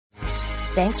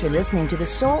Thanks for listening to the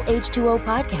Soul H2O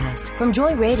podcast from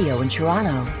Joy Radio in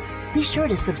Toronto. Be sure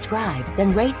to subscribe, then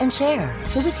rate and share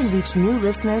so we can reach new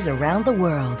listeners around the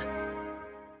world.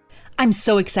 I'm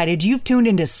so excited you've tuned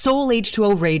into Soul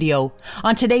H2O Radio.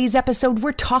 On today's episode,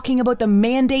 we're talking about the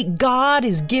mandate God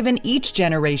has given each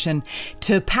generation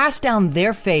to pass down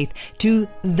their faith to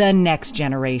the next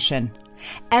generation.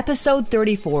 Episode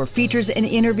 34 features an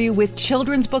interview with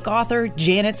children's book author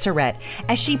Janet Surrett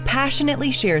as she passionately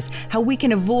shares how we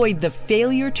can avoid the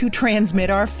failure to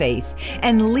transmit our faith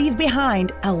and leave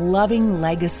behind a loving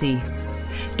legacy.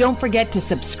 Don't forget to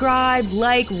subscribe,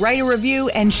 like, write a review,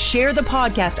 and share the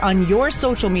podcast on your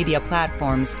social media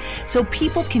platforms so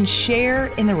people can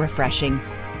share in the refreshing.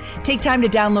 Take time to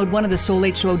download one of the Soul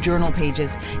H2O journal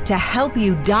pages to help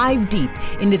you dive deep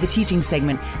into the teaching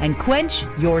segment and quench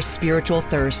your spiritual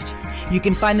thirst. You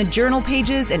can find the journal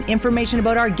pages and information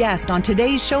about our guest on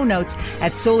today's show notes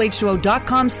at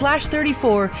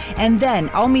soulh2o.com/34, and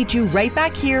then I'll meet you right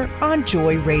back here on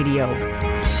Joy Radio.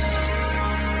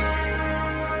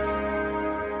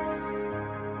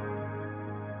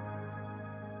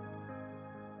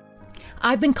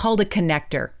 I've been called a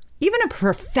connector, even a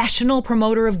professional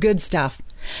promoter of good stuff.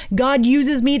 God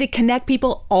uses me to connect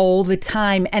people all the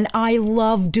time, and I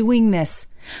love doing this.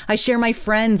 I share my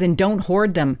friends and don't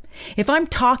hoard them. If I'm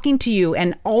talking to you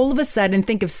and all of a sudden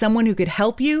think of someone who could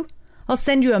help you, I'll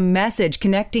send you a message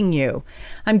connecting you.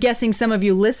 I'm guessing some of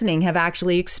you listening have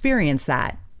actually experienced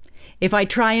that. If I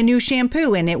try a new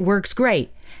shampoo and it works great,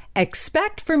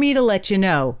 expect for me to let you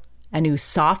know. A new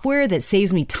software that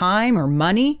saves me time or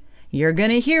money, you're going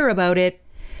to hear about it.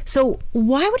 So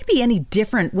why would it be any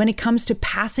different when it comes to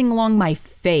passing along my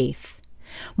faith?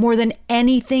 More than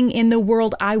anything in the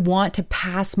world, I want to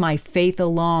pass my faith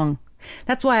along.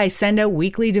 That's why I send out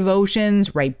weekly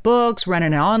devotions, write books, run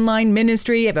an online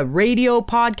ministry, have a radio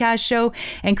podcast show,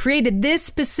 and created this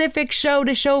specific show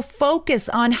to show focus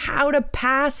on how to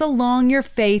pass along your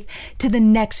faith to the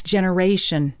next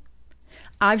generation.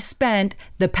 I've spent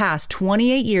the past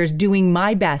 28 years doing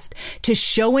my best to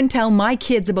show and tell my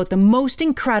kids about the most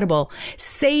incredible,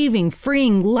 saving,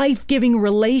 freeing, life-giving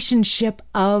relationship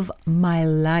of my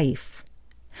life.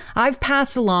 I've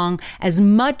passed along as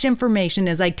much information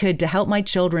as I could to help my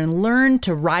children learn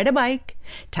to ride a bike,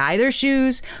 tie their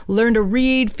shoes, learn to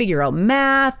read, figure out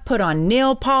math, put on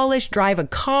nail polish, drive a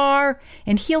car,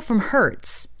 and heal from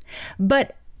hurts.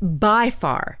 But by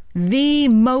far, the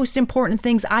most important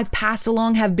things I've passed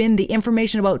along have been the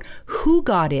information about who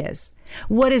God is,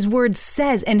 what His Word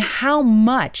says, and how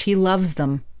much He loves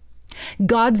them.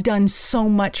 God's done so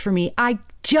much for me, I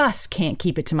just can't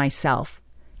keep it to myself.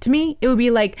 To me, it would be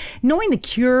like knowing the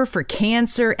cure for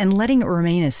cancer and letting it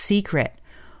remain a secret,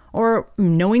 or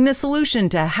knowing the solution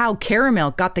to how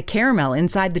caramel got the caramel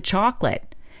inside the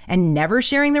chocolate and never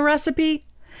sharing the recipe.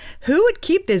 Who would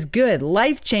keep this good,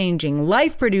 life-changing,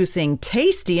 life-producing,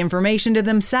 tasty information to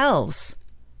themselves?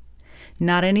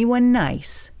 Not anyone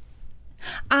nice.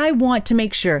 I want to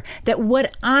make sure that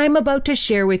what I'm about to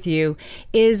share with you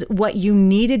is what you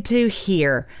needed to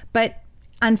hear, but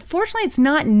unfortunately, it's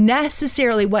not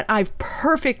necessarily what I've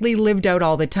perfectly lived out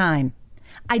all the time.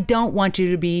 I don't want you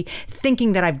to be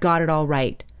thinking that I've got it all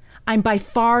right. I'm by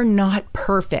far not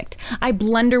perfect. I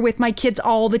blunder with my kids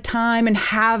all the time and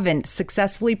haven't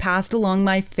successfully passed along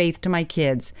my faith to my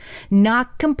kids.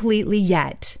 Not completely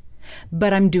yet,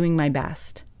 but I'm doing my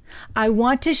best. I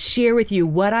want to share with you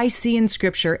what I see in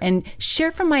Scripture and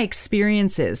share from my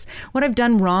experiences, what I've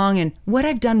done wrong and what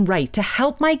I've done right to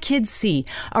help my kids see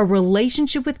a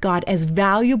relationship with God as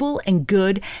valuable and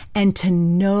good and to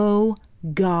know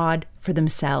God for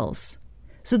themselves.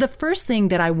 So the first thing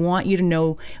that I want you to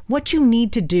know, what you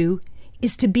need to do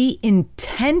is to be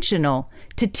intentional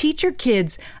to teach your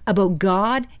kids about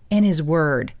God and His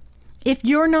Word. If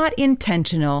you're not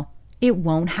intentional, it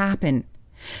won't happen.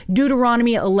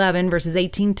 Deuteronomy 11 verses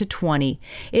 18 to 20.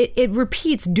 It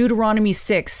repeats Deuteronomy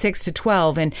 6 to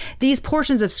 12. And these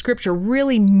portions of Scripture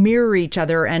really mirror each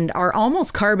other and are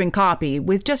almost carbon copy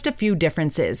with just a few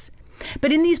differences.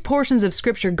 But in these portions of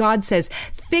Scripture, God says,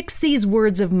 fix these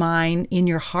words of mine in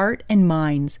your heart and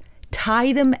minds.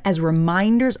 Tie them as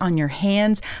reminders on your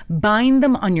hands. Bind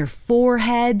them on your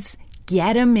foreheads.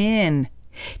 Get them in.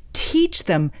 Teach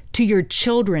them to your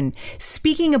children,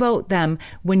 speaking about them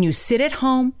when you sit at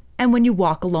home and when you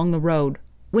walk along the road,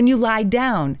 when you lie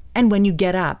down and when you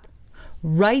get up.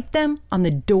 Write them on the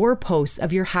doorposts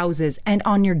of your houses and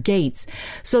on your gates,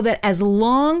 so that as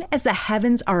long as the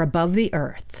heavens are above the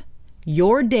earth,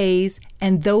 your days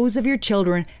and those of your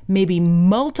children may be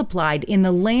multiplied in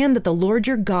the land that the Lord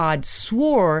your God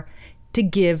swore to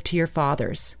give to your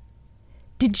fathers.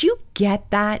 Did you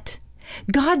get that?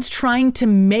 God's trying to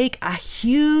make a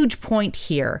huge point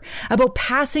here about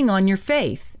passing on your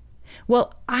faith.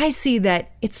 Well, I see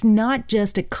that it's not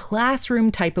just a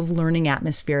classroom type of learning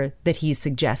atmosphere that he's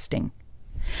suggesting.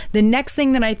 The next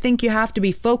thing that I think you have to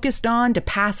be focused on to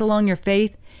pass along your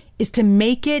faith is to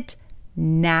make it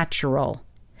natural.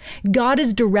 God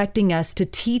is directing us to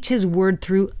teach his word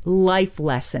through life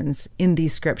lessons in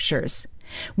these scriptures.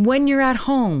 When you're at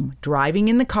home, driving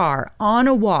in the car, on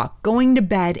a walk, going to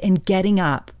bed, and getting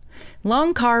up.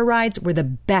 Long car rides were the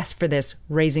best for this,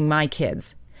 raising my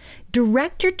kids.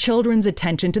 Direct your children's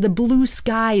attention to the blue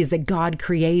skies that God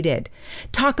created.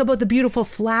 Talk about the beautiful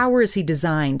flowers he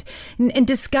designed, and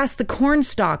discuss the corn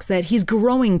stalks that he's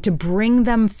growing to bring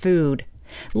them food.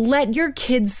 Let your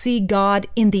kids see God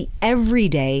in the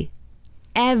everyday,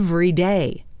 every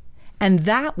day. And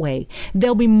that way,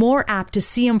 they'll be more apt to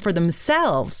see him for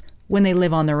themselves when they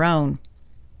live on their own.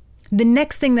 The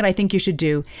next thing that I think you should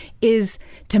do is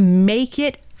to make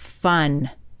it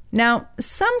fun. Now,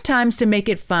 sometimes to make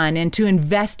it fun and to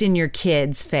invest in your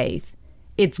kids' faith,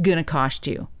 it's going to cost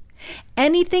you.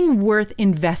 Anything worth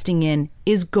investing in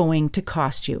is going to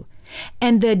cost you.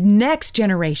 And the next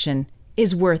generation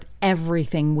is worth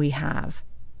everything we have.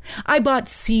 I bought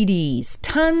CDs,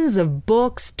 tons of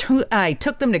books. I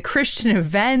took them to Christian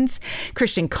events,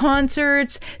 Christian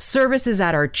concerts, services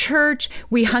at our church.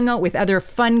 We hung out with other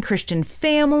fun Christian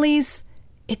families.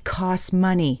 It cost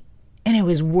money, and it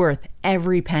was worth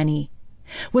every penny.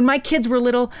 When my kids were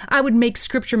little, I would make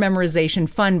scripture memorization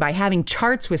fun by having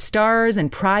charts with stars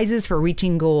and prizes for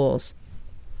reaching goals.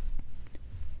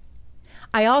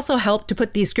 I also helped to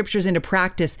put these scriptures into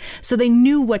practice so they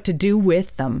knew what to do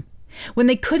with them. When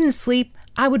they couldn't sleep,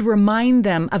 I would remind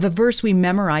them of a verse we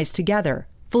memorized together,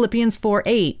 Philippians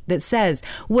 4:8, that says,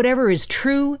 "Whatever is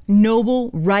true, noble,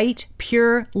 right,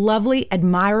 pure, lovely,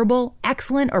 admirable,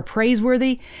 excellent, or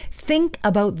praiseworthy, think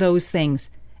about those things."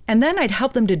 And then I'd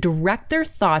help them to direct their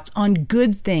thoughts on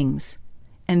good things.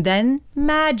 And then,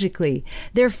 magically,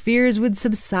 their fears would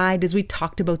subside as we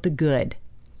talked about the good.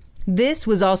 This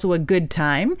was also a good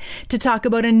time to talk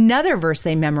about another verse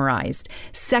they memorized,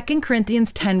 2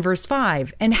 Corinthians 10 verse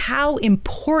 5, and how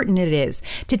important it is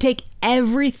to take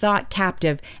every thought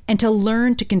captive and to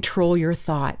learn to control your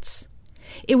thoughts.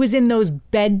 It was in those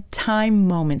bedtime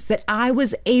moments that I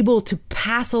was able to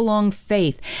pass along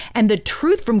faith and the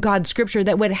truth from God's scripture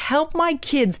that would help my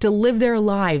kids to live their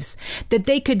lives, that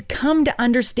they could come to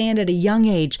understand at a young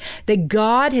age that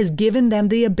God has given them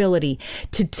the ability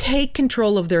to take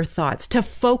control of their thoughts, to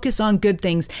focus on good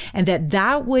things, and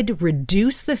that would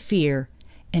reduce the fear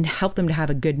and help them to have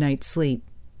a good night's sleep.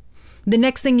 The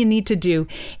next thing you need to do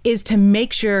is to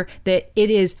make sure that it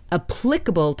is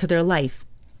applicable to their life.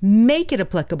 Make it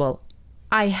applicable.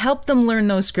 I help them learn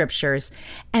those scriptures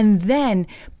and then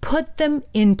put them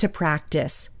into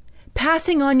practice.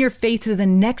 Passing on your faith to the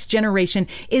next generation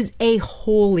is a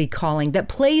holy calling that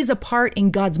plays a part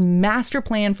in God's master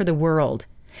plan for the world.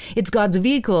 It's God's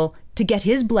vehicle to get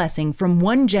his blessing from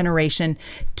one generation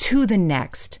to the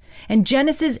next. In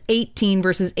Genesis 18,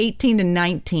 verses 18 to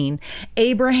 19,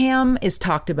 Abraham is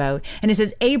talked about, and it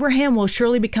says, "Abraham will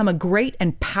surely become a great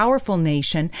and powerful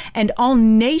nation, and all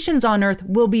nations on earth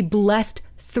will be blessed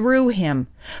through him.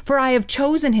 For I have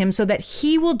chosen him so that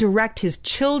he will direct his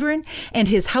children and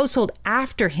his household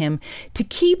after him to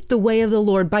keep the way of the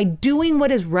Lord by doing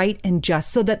what is right and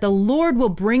just, so that the Lord will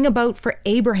bring about for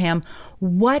Abraham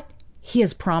what he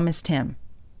has promised him."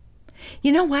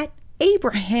 You know what?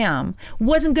 Abraham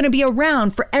wasn't going to be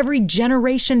around for every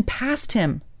generation past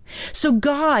him. So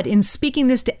God, in speaking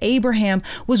this to Abraham,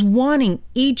 was wanting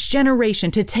each generation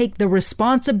to take the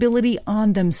responsibility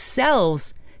on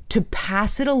themselves to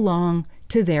pass it along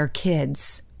to their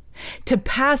kids, to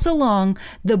pass along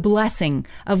the blessing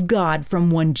of God from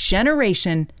one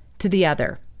generation to the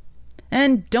other.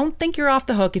 And don't think you're off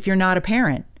the hook if you're not a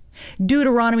parent.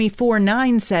 Deuteronomy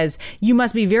 4:9 says, "You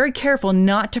must be very careful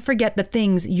not to forget the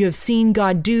things you have seen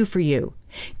God do for you.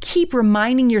 Keep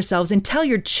reminding yourselves and tell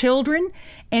your children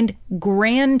and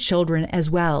grandchildren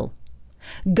as well."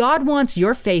 God wants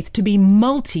your faith to be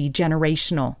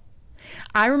multi-generational.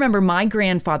 I remember my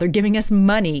grandfather giving us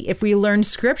money if we learned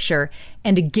scripture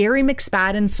and a Gary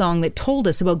McSpadden song that told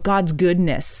us about God's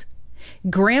goodness.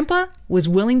 Grandpa was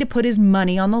willing to put his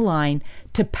money on the line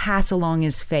to pass along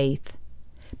his faith.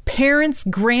 Parents,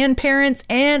 grandparents,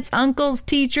 aunts, uncles,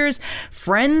 teachers,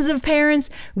 friends of parents,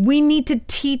 we need to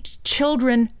teach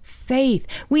children faith.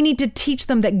 We need to teach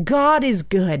them that God is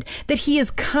good, that he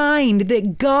is kind,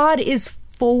 that God is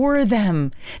for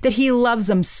them, that he loves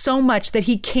them so much that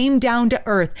he came down to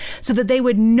earth so that they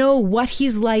would know what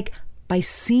he's like by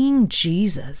seeing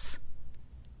Jesus.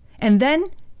 And then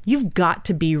You've got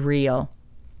to be real.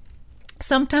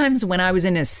 Sometimes when I was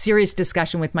in a serious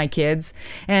discussion with my kids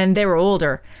and they were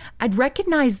older, I'd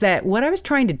recognize that what I was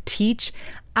trying to teach,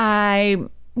 I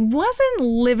wasn't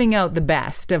living out the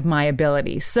best of my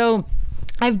ability. So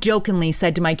I've jokingly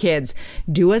said to my kids,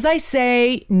 do as I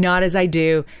say, not as I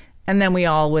do, and then we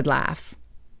all would laugh.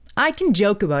 I can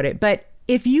joke about it, but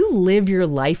if you live your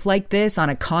life like this on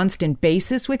a constant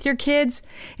basis with your kids,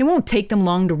 it won't take them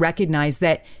long to recognize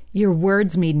that your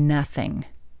words mean nothing.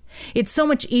 It's so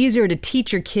much easier to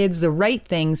teach your kids the right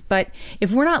things, but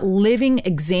if we're not living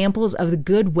examples of the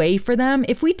good way for them,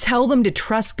 if we tell them to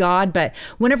trust God, but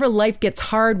whenever life gets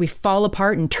hard, we fall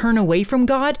apart and turn away from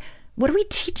God, what are we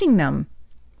teaching them?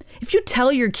 If you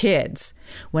tell your kids,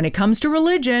 when it comes to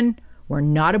religion, we're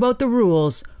not about the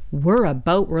rules, we're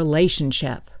about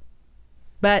relationship.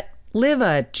 But live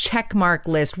a checkmark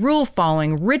list,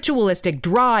 rule-following, ritualistic,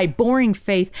 dry, boring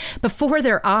faith before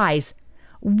their eyes,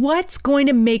 what's going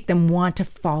to make them want to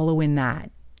follow in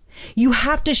that? You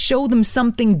have to show them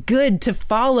something good to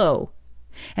follow.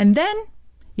 And then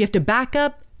you have to back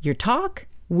up your talk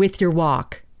with your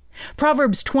walk.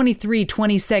 Proverbs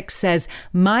 23:26 says,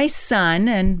 "My son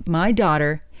and my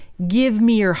daughter, give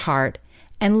me your heart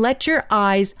and let your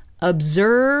eyes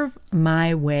observe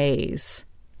my ways."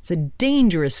 It's a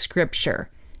dangerous scripture.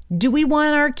 Do we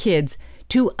want our kids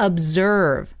to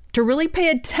observe, to really pay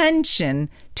attention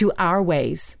to our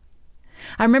ways?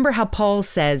 I remember how Paul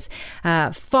says,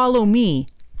 follow me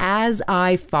as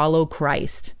I follow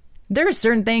Christ. There are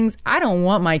certain things I don't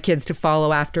want my kids to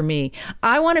follow after me.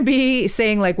 I want to be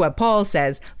saying like what Paul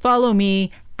says, follow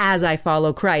me as I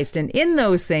follow Christ. And in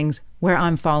those things where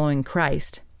I'm following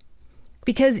Christ.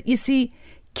 Because you see,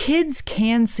 kids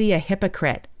can see a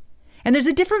hypocrite. And there's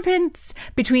a difference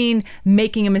between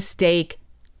making a mistake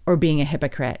or being a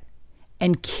hypocrite.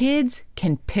 And kids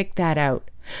can pick that out.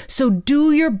 So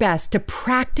do your best to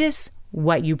practice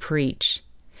what you preach.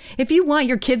 If you want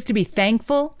your kids to be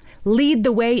thankful, lead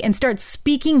the way and start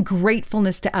speaking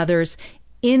gratefulness to others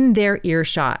in their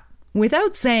earshot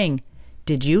without saying,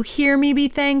 "Did you hear me be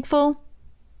thankful?"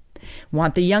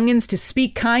 Want the youngins to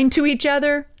speak kind to each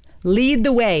other? Lead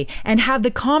the way and have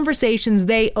the conversations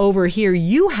they overhear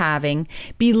you having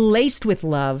be laced with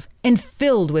love and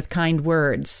filled with kind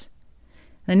words.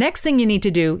 The next thing you need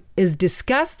to do is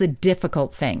discuss the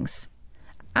difficult things.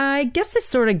 I guess this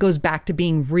sort of goes back to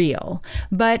being real,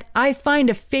 but I find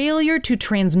a failure to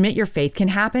transmit your faith can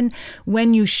happen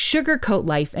when you sugarcoat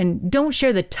life and don't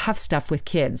share the tough stuff with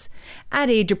kids at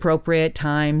age-appropriate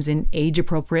times in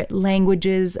age-appropriate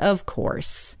languages, of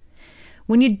course.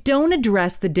 When you don't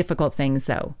address the difficult things,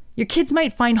 though, your kids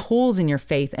might find holes in your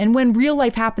faith, and when real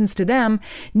life happens to them,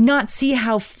 not see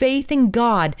how faith in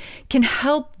God can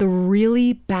help the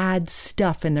really bad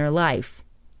stuff in their life.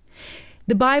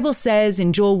 The Bible says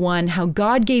in Joel 1 how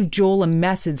God gave Joel a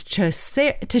message to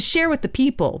share with the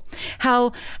people,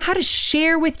 how to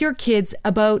share with your kids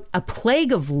about a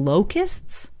plague of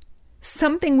locusts,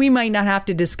 something we might not have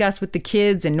to discuss with the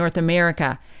kids in North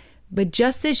America. But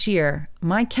just this year,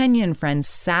 my Kenyan friends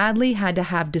sadly had to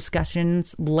have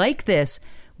discussions like this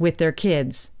with their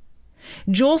kids.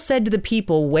 Joel said to the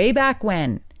people way back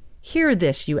when, "Hear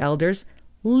this, you elders.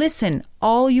 Listen,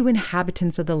 all you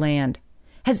inhabitants of the land.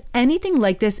 Has anything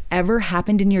like this ever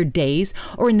happened in your days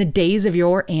or in the days of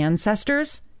your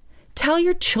ancestors? Tell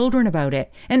your children about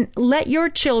it, and let your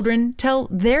children tell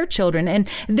their children and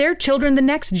their children the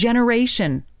next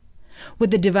generation. What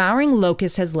the devouring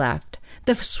locust has left,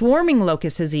 the swarming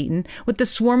locust has eaten. What the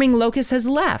swarming locust has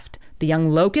left, the young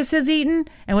locust has eaten.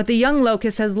 And what the young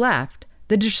locust has left,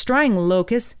 the destroying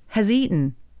locust has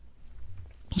eaten."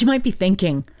 You might be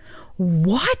thinking,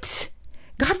 what?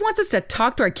 God wants us to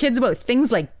talk to our kids about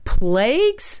things like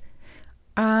plagues?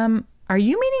 Are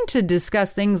you meaning to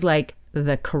discuss things like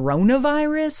the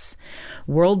coronavirus,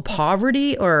 world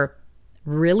poverty, or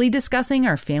really discussing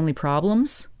our family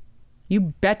problems?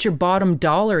 You bet your bottom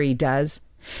dollar he does.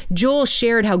 Joel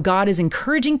shared how God is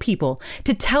encouraging people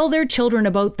to tell their children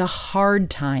about the hard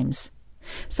times.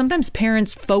 Sometimes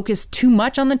parents focus too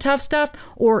much on the tough stuff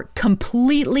or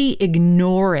completely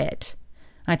ignore it.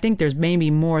 I think there's maybe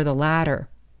more the latter.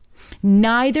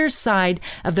 Neither side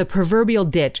of the proverbial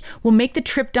ditch will make the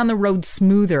trip down the road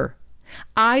smoother.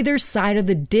 Either side of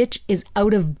the ditch is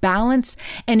out of balance,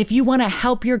 and if you want to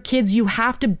help your kids, you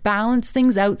have to balance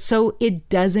things out so it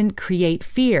doesn't create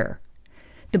fear.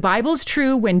 The Bible's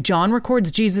true when John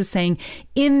records Jesus saying,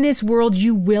 "In this world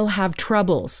you will have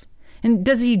troubles." And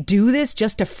does he do this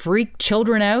just to freak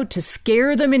children out, to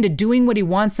scare them into doing what he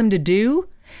wants them to do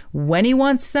when he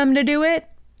wants them to do it?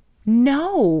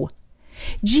 No.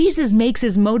 Jesus makes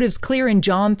his motives clear in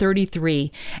John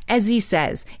 33, as he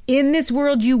says, "In this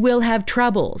world you will have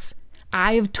troubles.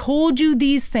 I have told you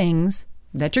these things,"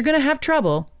 that you're going to have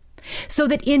trouble, "so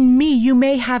that in me you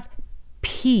may have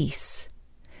peace.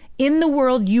 In the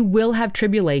world you will have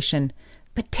tribulation,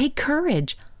 but take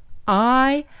courage.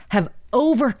 I have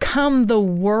overcome the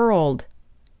world."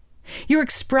 Your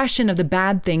expression of the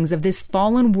bad things of this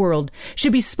fallen world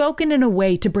should be spoken in a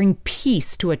way to bring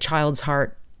peace to a child's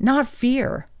heart, not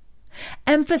fear.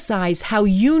 Emphasize how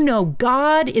you know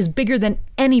God is bigger than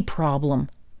any problem.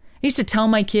 I used to tell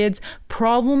my kids,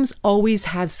 problems always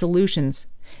have solutions.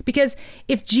 Because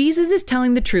if Jesus is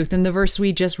telling the truth in the verse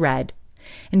we just read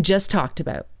and just talked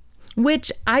about,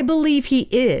 which I believe he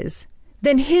is,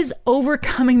 then his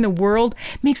overcoming the world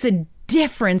makes a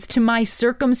difference to my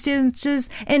circumstances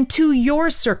and to your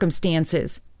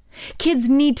circumstances. Kids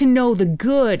need to know the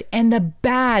good and the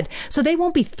bad so they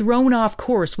won't be thrown off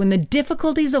course when the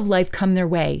difficulties of life come their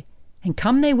way. And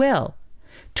come they will.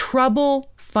 Trouble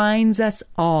finds us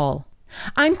all.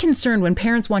 I'm concerned when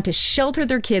parents want to shelter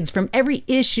their kids from every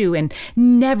issue and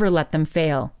never let them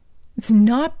fail. It's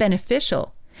not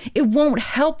beneficial. It won't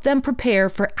help them prepare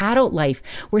for adult life,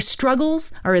 where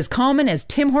struggles are as common as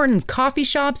Tim Hortons coffee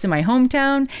shops in my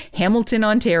hometown, Hamilton,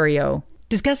 Ontario.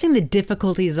 Discussing the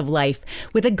difficulties of life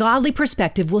with a godly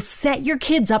perspective will set your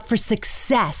kids up for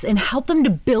success and help them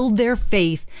to build their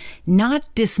faith, not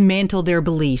dismantle their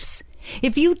beliefs.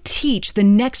 If you teach the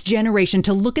next generation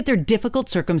to look at their difficult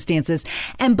circumstances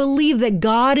and believe that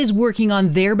God is working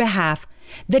on their behalf,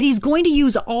 that he's going to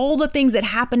use all the things that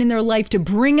happen in their life to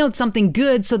bring out something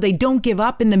good so they don't give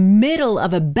up in the middle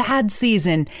of a bad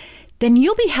season, then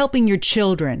you'll be helping your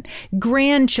children,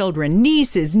 grandchildren,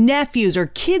 nieces, nephews, or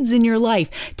kids in your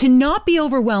life to not be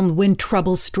overwhelmed when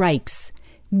trouble strikes.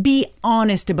 Be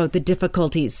honest about the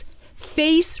difficulties.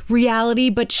 Face reality,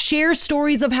 but share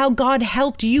stories of how God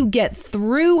helped you get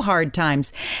through hard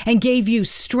times and gave you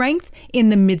strength in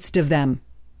the midst of them.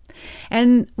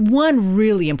 And one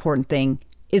really important thing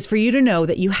is for you to know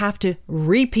that you have to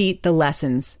repeat the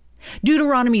lessons.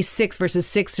 Deuteronomy 6 verses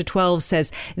 6 to 12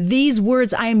 says, "These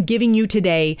words I am giving you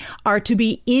today are to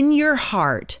be in your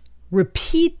heart.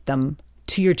 Repeat them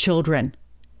to your children."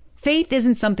 Faith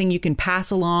isn't something you can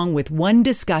pass along with one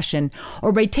discussion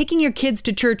or by taking your kids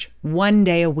to church one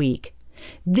day a week.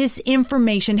 This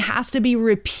information has to be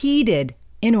repeated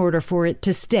in order for it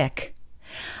to stick.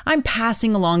 I'm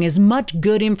passing along as much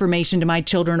good information to my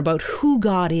children about who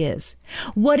God is,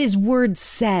 what his word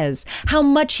says, how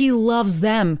much he loves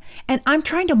them, and I'm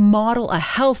trying to model a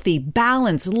healthy,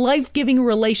 balanced, life-giving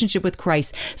relationship with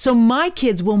Christ so my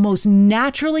kids will most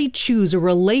naturally choose a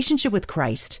relationship with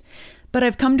Christ. But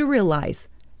I've come to realize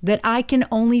that I can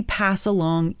only pass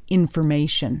along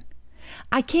information.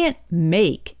 I can't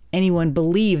make anyone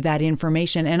believe that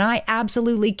information, and I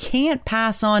absolutely can't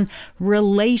pass on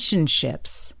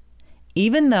relationships,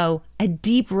 even though a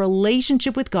deep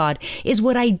relationship with God is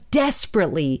what I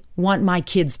desperately want my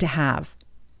kids to have.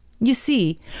 You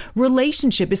see,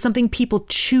 relationship is something people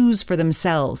choose for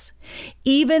themselves.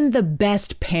 Even the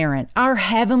best parent, our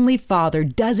Heavenly Father,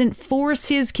 doesn't force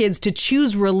his kids to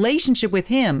choose relationship with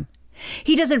him.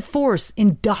 He doesn't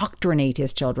indoctrinate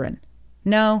his children.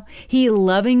 No, he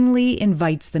lovingly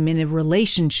invites them in a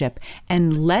relationship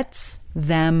and lets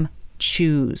them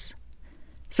choose.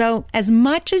 So, as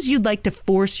much as you'd like to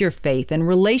force your faith and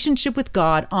relationship with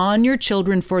God on your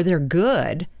children for their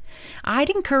good, I'd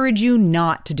encourage you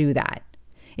not to do that.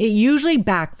 It usually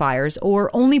backfires or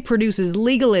only produces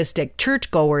legalistic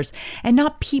churchgoers and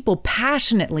not people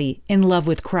passionately in love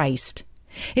with Christ.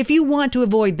 If you want to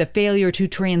avoid the failure to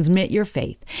transmit your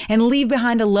faith and leave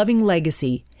behind a loving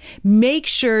legacy, make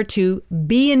sure to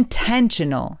be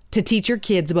intentional to teach your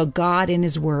kids about God and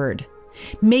his word.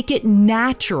 Make it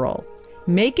natural.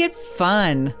 Make it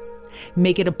fun.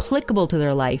 Make it applicable to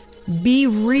their life. Be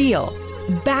real.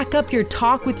 Back up your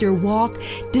talk with your walk.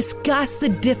 Discuss the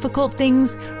difficult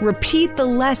things. Repeat the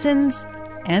lessons.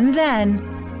 And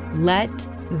then let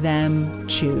them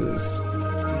choose.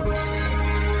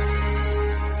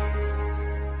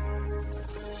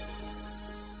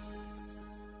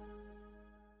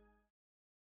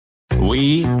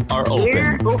 We are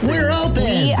open. We're open.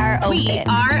 We are open. We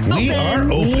are open. We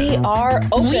are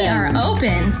open. We are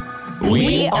open.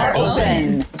 We are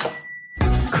open.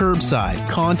 Curbside,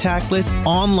 contactless,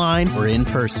 online, or in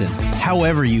person.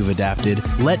 However you've adapted,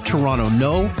 let Toronto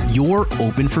know you're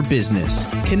open for business.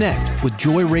 Connect with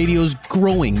Joy Radio's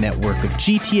growing network of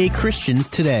GTA Christians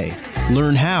today.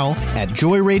 Learn how at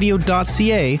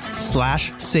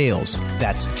joyradio.ca/sales.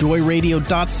 That's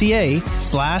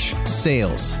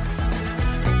joyradio.ca/sales.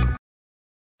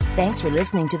 Thanks for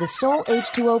listening to the Soul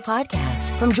H2O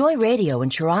podcast from Joy Radio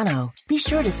in Toronto. Be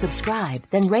sure to subscribe,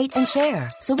 then rate and share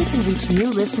so we can reach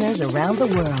new listeners around the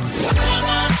world.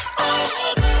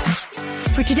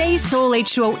 For today's Soul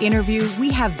H2O interview,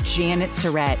 we have Janet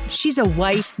Surrett. She's a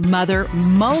wife, mother,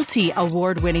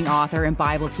 multi-award-winning author and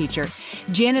Bible teacher.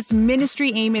 Janet's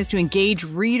ministry aim is to engage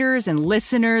readers and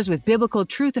listeners with biblical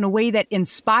truth in a way that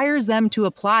inspires them to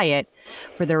apply it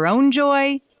for their own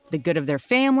joy, the good of their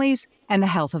families, and the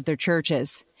health of their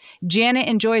churches. Janet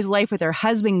enjoys life with her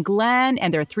husband, Glenn,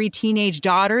 and their 3 teenage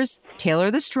daughters, Taylor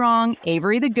the Strong,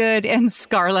 Avery the Good, and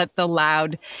Scarlett the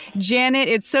Loud. Janet,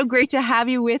 it's so great to have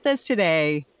you with us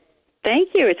today. Thank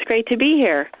you. It's great to be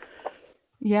here.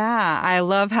 Yeah, I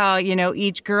love how,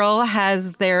 each girl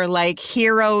has their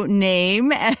hero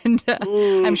name, and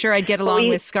I'm sure I'd get along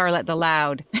with Scarlett the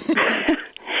Loud.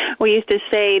 We used to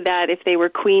say that if they were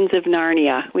queens of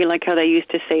Narnia. We like how they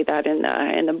used to say that in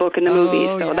the book and the movies.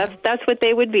 So yeah. That's what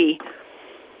they would be.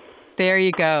 There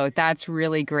you go. That's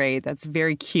really great. That's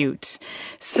very cute.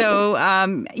 So,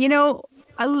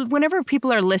 whenever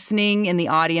people are listening in the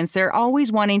audience, they're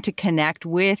always wanting to connect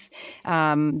with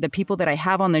the people that I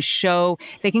have on the show.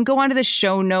 They can go onto the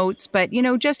show notes, but,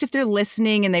 just if they're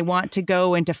listening and they want to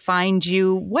go and to find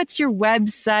you, what's your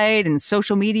website and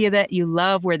social media that you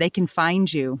love where they can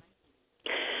find you?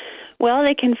 Well,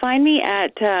 they can find me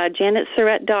at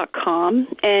janetsurrett.com,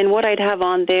 and what I'd have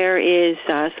on there is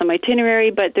some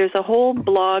itinerary, but there's a whole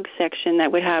blog section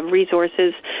that would have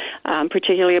resources,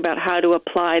 particularly about how to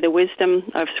apply the wisdom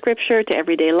of Scripture to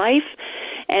everyday life.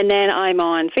 And then I'm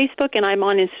on Facebook and I'm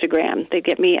on Instagram. They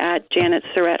get me at Janet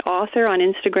Surrett Author on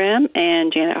Instagram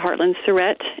and Janet Hartland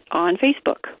Surrett on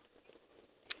Facebook.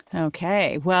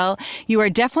 Okay. Well, you are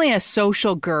definitely a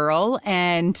social girl.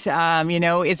 And,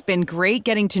 it's been great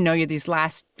getting to know you these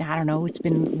last, it's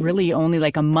been really only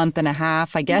like a month and a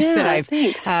half, I guess, that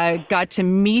I've got to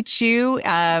meet you.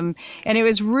 And it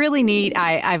was really neat.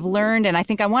 I've learned, and I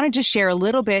think I want to just share a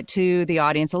little bit to the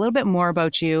audience, a little bit more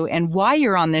about you and why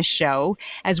you're on this show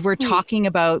as we're talking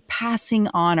about passing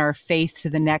on our faith to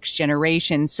the next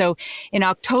generation. So in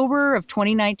October of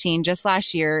 2019, just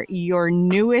last year, your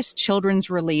newest children's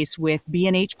release with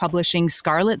B&H Publishing,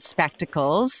 Scarlet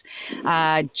Spectacles,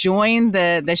 joined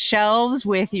the shelves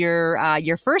with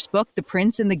your first book, The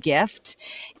Prince and the Gift.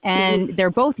 And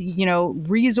they're both,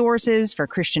 resources for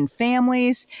Christian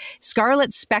families.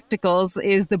 Scarlet Spectacles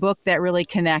is the book that really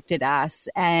connected us.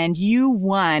 And you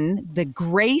won the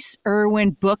Grace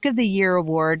Irwin Book of the Year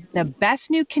Award, the Best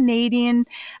New Canadian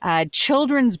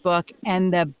Children's Book,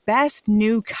 and the Best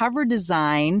New Cover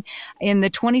Design in the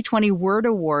 2020 Word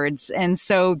Awards. And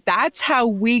so that's how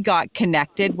we got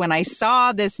connected when I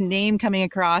saw this name coming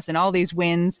across and all these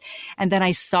wins. And then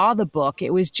I saw the book.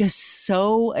 It was just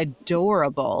so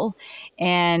adorable.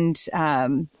 And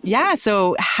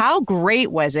so how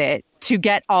great was it to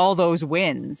get all those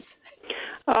wins?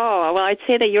 Oh, well, I'd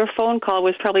say that your phone call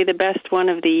was probably the best one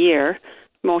of the year.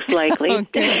 Most likely.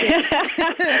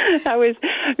 That was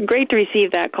great to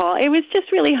receive that call. It was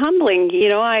just really humbling.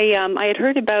 I had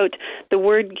heard about the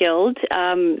Word Guild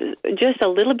just a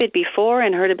little bit before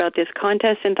and heard about this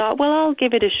contest and thought, well, I'll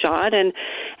give it a shot and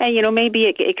maybe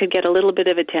it could get a little bit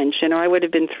of attention, or I would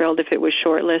have been thrilled if it was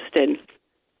shortlisted.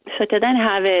 So to then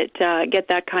have it get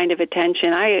that kind of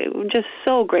attention, I'm just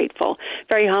so grateful,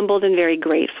 very humbled and very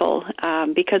grateful,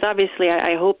 because obviously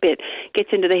I hope it gets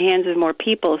into the hands of more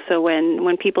people. So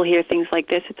when people hear things like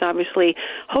this, it's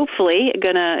hopefully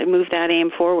going to move that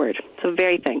aim forward. So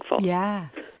very thankful.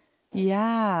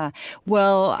 Yeah.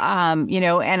 Well,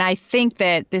 and I think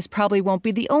that this probably won't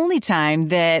be the only time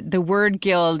that the Word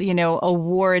Guild,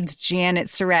 awards Janet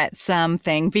Surrett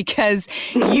something, because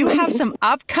you have some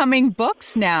upcoming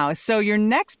books now. So your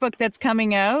next book that's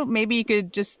coming out, maybe you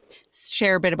could just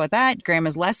share a bit about that,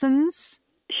 Grandma's Lessons.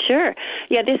 Sure.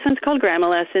 Yeah, this one's called Grandma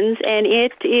Lessons, and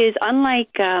it is unlike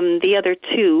the other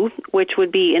two, which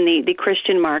would be in the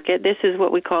Christian market. This is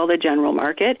what we call the general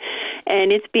market,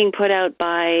 and it's being put out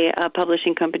by a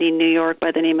publishing company in New York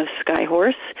by the name of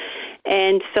Skyhorse.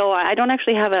 And so I don't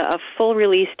actually have a full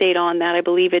release date on that. I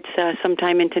believe it's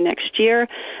sometime into next year.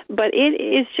 But it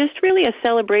is just really a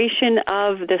celebration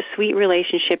of the sweet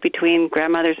relationship between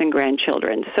grandmothers and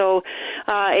grandchildren. So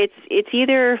it's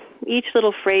either, each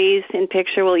little phrase and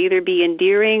picture will either be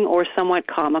endearing or somewhat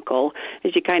comical,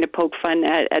 as you kind of poke fun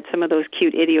at some of those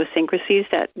cute idiosyncrasies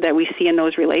that we see in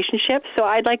those relationships. So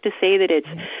I'd like to say that it's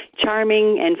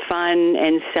charming and fun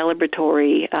and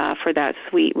celebratory for that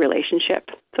sweet relationship.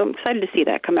 So I'm excited to see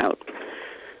that come out.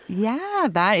 Yeah,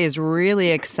 that is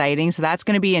really exciting. So that's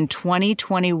going to be in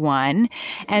 2021.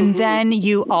 And then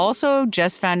you also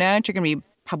just found out you're going to be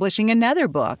publishing another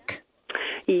book.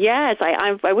 Yes,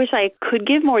 I wish I could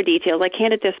give more details. I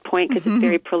can't at this point because it's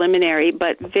very preliminary,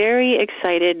 but very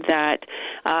excited that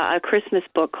a Christmas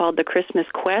book called The Christmas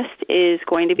Quest is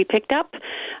going to be picked up.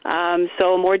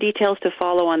 So more details to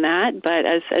follow on that, but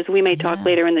as we may talk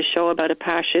later in the show about a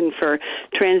passion for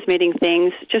transmitting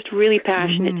things, just really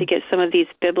passionate to get some of these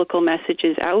biblical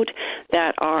messages out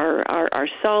that are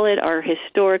solid, are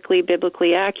historically,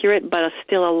 biblically accurate, but are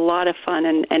still a lot of fun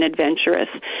and adventurous.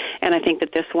 And I think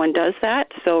that this one does that.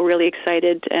 So really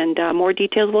excited, and more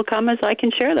details will come as I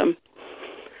can share them.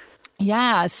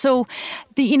 Yeah. So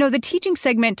the teaching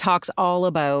segment talks all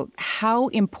about how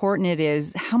important it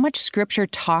is, how much Scripture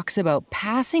talks about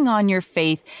passing on your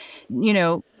faith.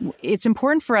 It's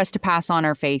important for us to pass on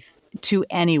our faith to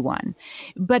anyone.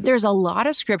 But there's a lot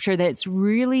of Scripture that's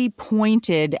really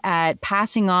pointed at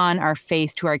passing on our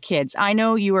faith to our kids. I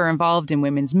know you are involved in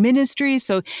women's ministry,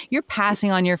 so you're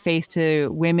passing on your faith to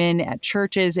women at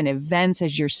churches and events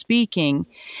as you're speaking.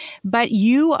 But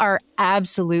you are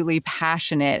absolutely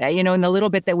passionate. In the little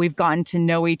bit that we've gotten to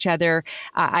know each other,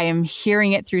 I am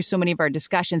hearing it through so many of our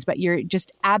discussions, but you're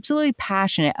just absolutely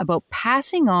passionate about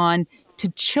passing on to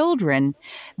children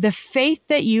the faith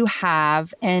that you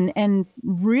have and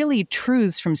really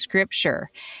truths from Scripture.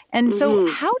 And so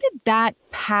how did that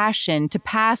passion to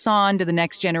pass on to the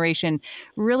next generation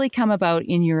really come about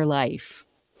in your life?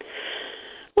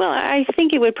 Well, I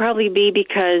think it would probably be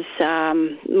because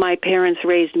my parents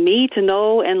raised me to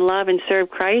know and love and serve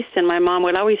Christ, and my mom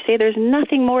would always say there's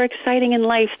nothing more exciting in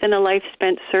life than a life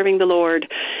spent serving the Lord.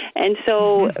 And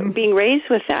so being raised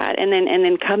with that and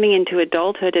then coming into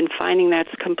adulthood and finding that's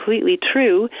completely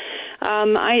true,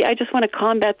 I just want to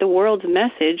combat the world's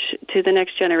message to the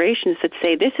next generations that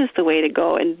say this is the way to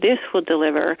go and this will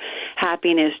deliver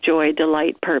happiness, joy,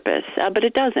 delight, purpose. But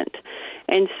it doesn't.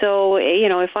 And so,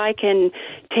 if I can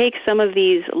take some of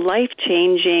these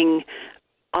life-changing,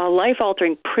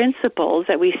 life-altering principles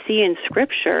that we see in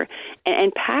Scripture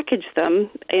and package them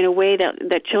in a way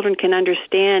that children can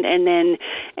understand and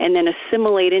then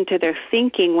assimilate into their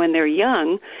thinking when they're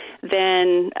young,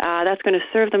 then that's going to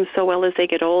serve them so well as they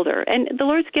get older. And the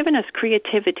Lord's given us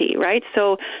creativity, right?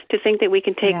 So to think that we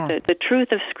can take the truth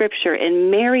of Scripture and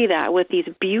marry that with these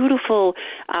beautiful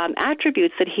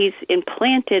attributes that He's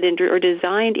implanted or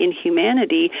designed in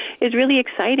humanity is really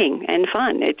exciting and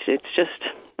fun. It's just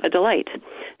a delight.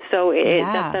 So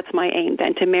that's my aim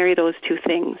then, to marry those two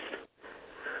things.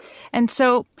 And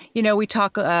so, we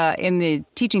talk in the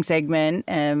teaching segment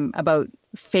about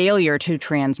failure to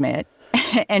transmit.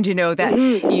 And that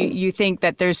you think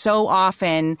that there's so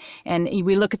often, and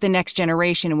we look at the next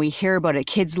generation and we hear about it,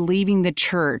 kids leaving the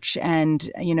church and,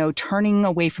 turning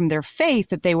away from their faith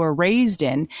that they were raised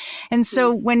in. And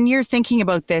so when you're thinking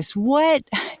about this, what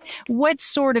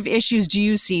sort of issues do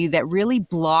you see that really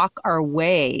block our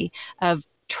way of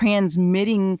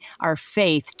transmitting our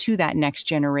faith to that next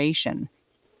generation?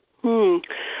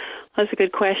 That's a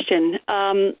good question.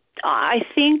 I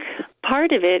think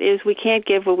part of it is we can't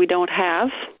give what we don't have.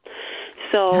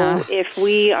 So if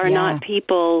we are not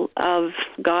people of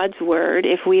God's Word,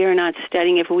 if we are not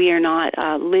studying, if we are not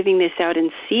living this out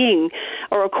and seeing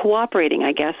or cooperating,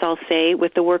 I guess I'll say,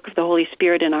 with the work of the Holy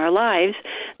Spirit in our lives,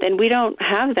 then we don't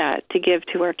have that to give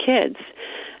to our kids.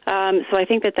 So I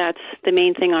think that's the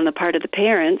main thing on the part of the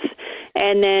parents.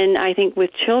 And then I think with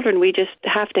children, we just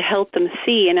have to help them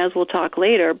see, and as we'll talk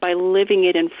later, by living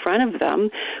it in front of them,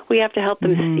 we have to help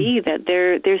them see that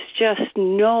there's just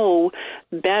no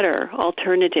better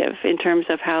alternative in terms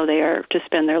of how they are to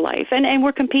spend their life. And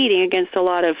we're competing against a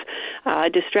lot of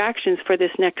distractions for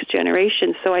this next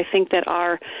generation. So I think that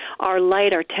our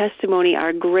light, our testimony,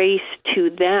 our grace to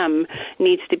them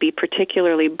needs to be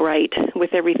particularly bright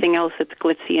with everything else that's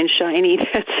glitzy and shiny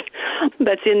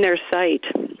that's in their sight.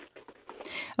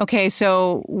 Okay,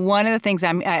 so one of the things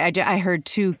I heard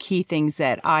two key things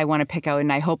that I want to pick out,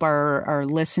 and I hope our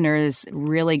listeners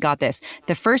really got this.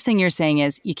 The first thing you're saying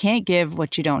is you can't give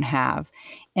what you don't have.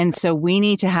 And so we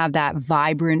need to have that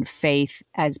vibrant faith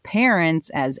as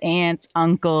parents, as aunts,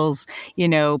 uncles,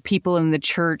 people in the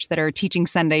church that are teaching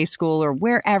Sunday school or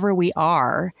wherever we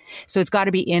are. So it's got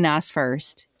to be in us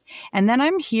first. And then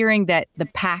I'm hearing that the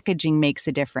packaging makes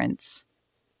a difference.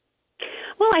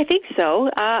 Well, I think so.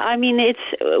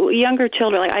 It's younger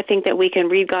children. I think that we can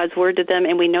read God's Word to them,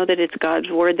 and we know that it's God's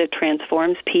Word that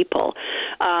transforms people.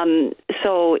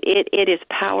 So it is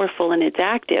powerful and it's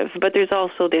active, but there's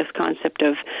also this concept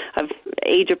of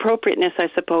age appropriateness, I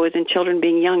suppose, in children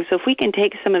being young. So if we can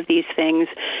take some of these things,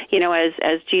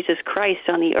 as Jesus Christ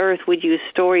on the earth would use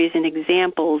stories and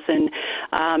examples and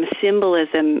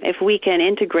symbolism, if we can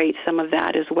integrate some of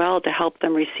that as well to help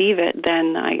them receive it,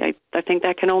 then I think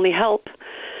that can only help.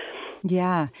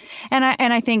 Yeah. And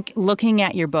I think looking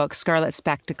at your book, Scarlet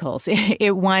Spectacles,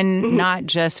 it won not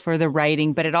just for the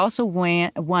writing, but it also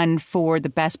won for the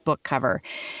best book cover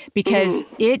because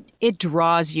it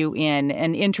draws you in.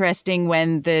 And interesting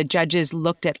when the judges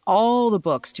looked at all the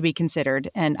books to be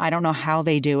considered, and I don't know how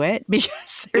they do it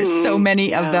because there's so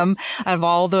many of them, of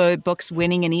all the books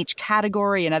winning in each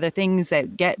category and other things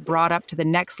that get brought up to the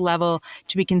next level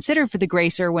to be considered for the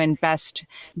Grace Irwin Best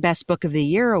Book of the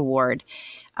Year award.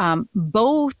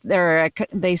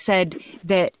 They said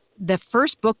that the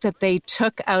first book that they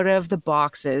took out of the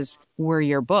boxes were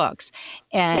your books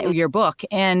and your book.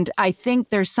 And I think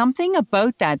there's something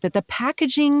about that the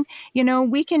packaging,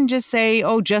 we can just say,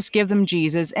 oh, just give them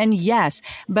Jesus. And yes,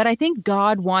 but I think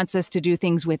God wants us to do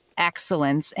things with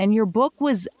excellence. And your book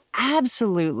was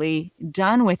absolutely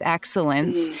done with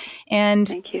excellence. And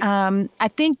Thank you. I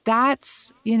think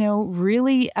that's,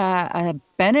 really a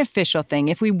beneficial thing.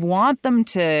 If we want them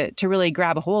to really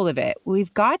grab a hold of it,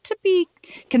 we've got to be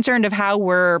concerned of how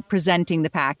we're presenting the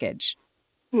package.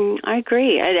 I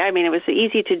agree. I mean, it was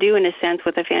easy to do in a sense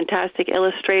with a fantastic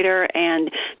illustrator,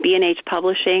 and B&H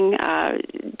Publishing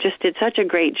just did such a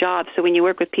great job. So when you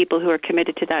work with people who are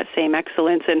committed to that same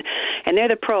excellence, and they're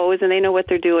the pros and they know what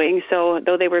they're doing, so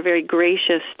though they were very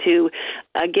gracious to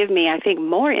give me, I think,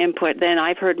 more input than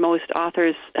I've heard most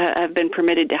authors have been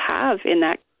permitted to have in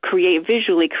that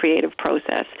visually creative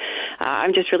process.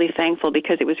 I'm just really thankful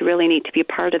because it was really neat to be a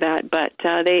part of that. But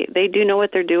they do know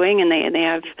what they're doing, and they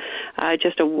have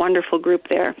just a wonderful group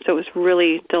there. So it was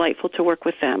really delightful to work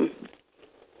with them.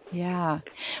 Yeah.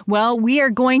 Well, we are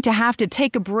going to have to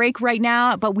take a break right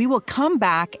now, but we will come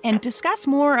back and discuss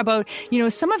more about,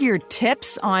 some of your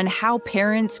tips on how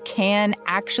parents can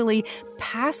actually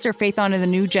pass their faith on to the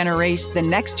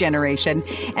next generation,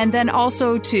 and then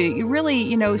also to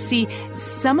really, see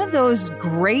some of those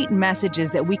great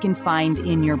messages that we can find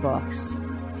in your books.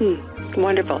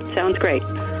 Wonderful. Sounds great.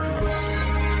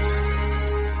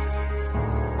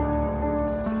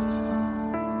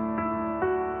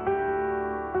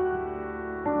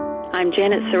 I'm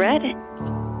Janet Surratt,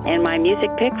 and my music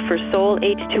pick for Soul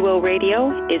H2O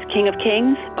Radio is King of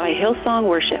Kings by Hillsong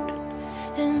Worship.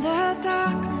 In the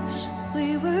darkness,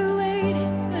 we were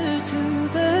waiting to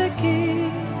the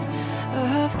King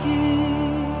of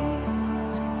Kings.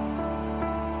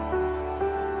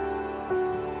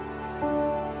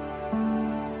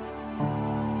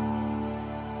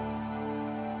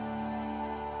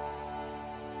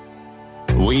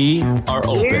 We are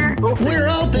open. We're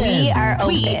open. We are open.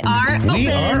 We are open. We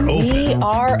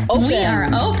are open. We are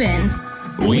open.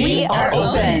 We are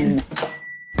open.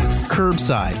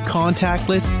 Curbside,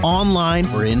 contactless, online,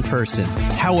 or in person.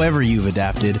 However you've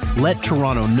adapted, let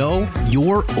Toronto know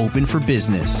you're open for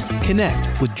business.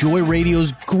 Connect with Joy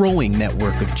Radio's growing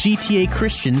network of GTA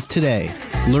Christians today.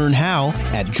 Learn how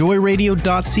at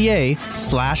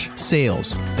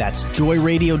joyradio.ca/sales. That's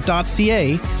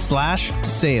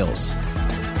joyradio.ca/sales.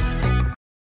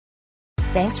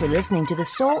 Thanks for listening to the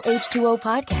Soul H2O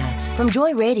podcast from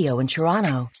Joy Radio in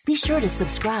Toronto. Be sure to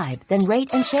subscribe, then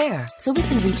rate and share so we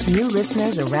can reach new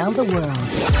listeners around the world.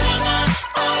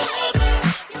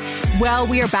 Well,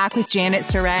 we are back with Janet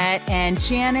Surratt. And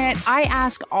Janet, I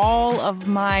ask all of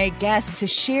my guests to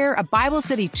share a Bible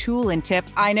study tool and tip.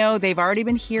 I know they've already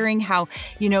been hearing how,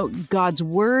 God's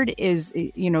word is,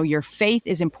 your faith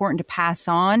is important to pass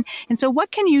on. And so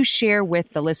what can you share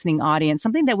with the listening audience?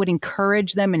 Something that would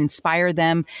encourage them and inspire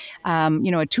them,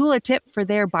 a tool or tip for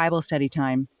their Bible study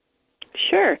time?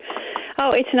 Sure.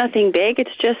 Oh, it's nothing big.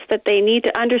 It's just that they need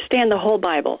to understand the whole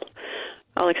Bible.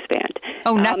 I'll expand.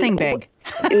 Oh, nothing big.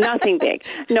 Nothing big.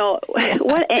 No,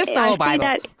 just the whole Bible.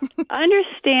 That,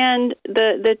 understand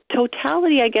the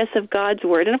totality, I guess, of God's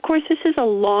word. And of course, this is a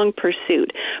long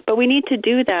pursuit, but we need to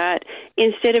do that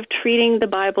instead of treating the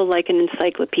Bible like an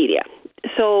encyclopedia.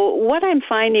 So what I'm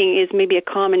finding is maybe a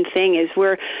common thing is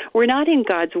we're not in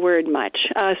God's Word much,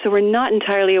 so we're not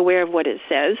entirely aware of what it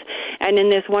says. And in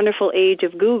this wonderful age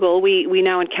of Google, we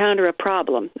now encounter a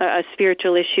problem, a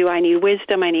spiritual issue. I need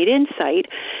wisdom, I need insight,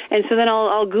 and so then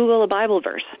I'll Google a Bible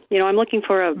verse. I'm looking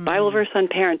for a Bible verse on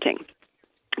parenting.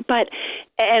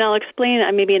 And I'll explain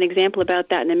maybe an example about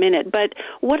that in a minute. But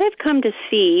what I've come to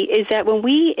see is that when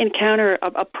we encounter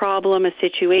a problem, a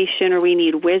situation, or we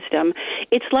need wisdom,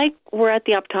 it's like we're at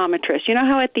the optometrist. You know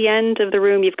how at the end of the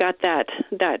room you've got that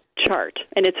chart,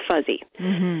 and it's fuzzy.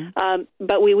 Mm-hmm.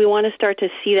 But we want to start to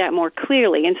see that more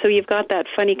clearly. And so you've got that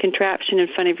funny contraption in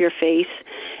front of your face,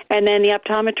 and then the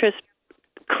optometrist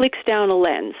clicks down a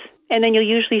lens. and then you'll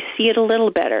usually see it a little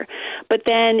better. But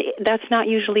then that's not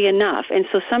usually enough. And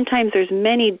so sometimes there's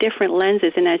many different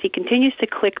lenses, and as he continues to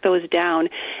click those down,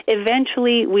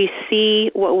 eventually we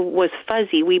see what was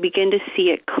fuzzy. We begin to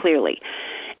see it clearly.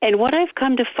 And what I've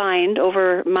come to find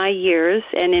over my years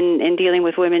and in dealing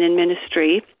with women in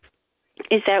ministry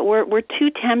is that we're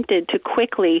too tempted to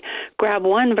quickly grab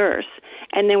one verse,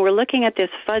 and then we're looking at this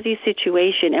fuzzy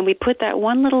situation, and we put that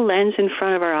one little lens in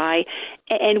front of our eye,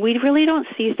 and we really don't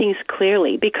see things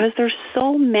clearly because there's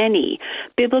so many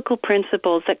biblical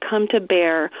principles that come to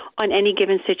bear on any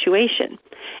given situation.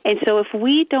 And so if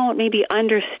we don't maybe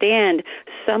understand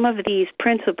some of these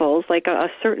principles, like a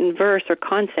certain verse or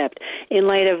concept, in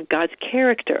light of God's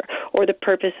character or the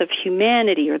purpose of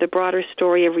humanity or the broader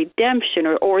story of redemption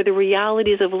or the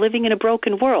realities of living in a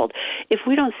broken world, if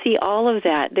we don't see all of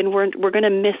that, then we're going to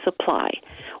misapply,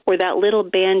 or that little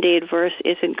Band-Aid verse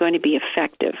isn't going to be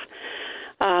effective.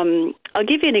 I'll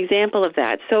give you an example of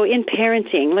that. So in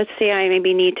parenting, let's say I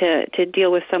maybe need to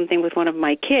deal with something with one of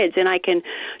my kids, and I can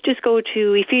just go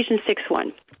to Ephesians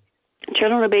 6:1.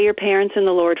 Children, obey your parents in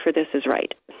the Lord, for this is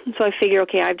right. So I figure,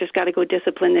 okay, I've just got to go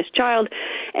discipline this child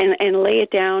and lay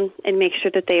it down and make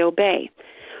sure that they obey.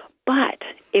 But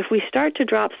if we start to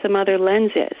drop some other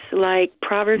lenses, like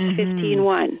Proverbs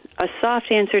 15:1, a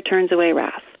soft answer turns away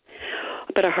wrath,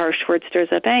 but a harsh word stirs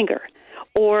up anger.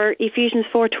 Or Ephesians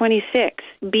 4:26,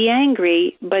 be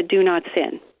angry, but do not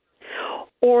sin.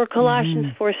 Or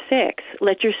Colossians 4:6,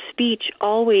 let your speech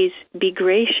always be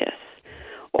gracious.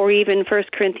 Or even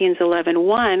 1 Corinthians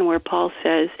 11:1, where Paul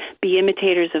says, be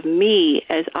imitators of me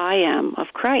as I am of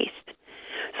Christ.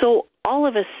 So all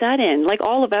of a sudden,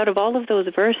 out of all of those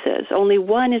verses, only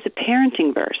one is a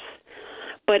parenting verse.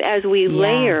 But as we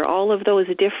layer all of those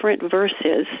different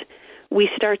verses, we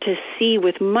start to see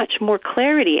with much more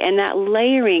clarity, and that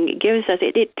layering gives us,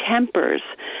 it tempers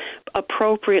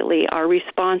appropriately our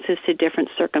responses to different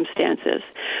circumstances.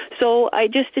 So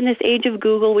in this age of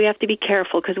Google, we have to be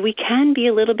careful because we can be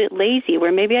a little bit lazy,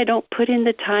 where maybe I don't put in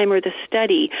the time or the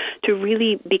study to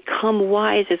really become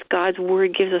wise as God's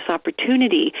Word gives us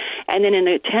opportunity. And then in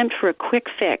an attempt for a quick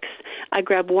fix, I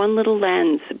grab one little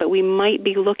lens, but we might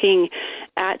be looking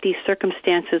at these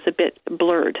circumstances a bit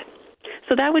blurred.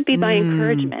 So that would be my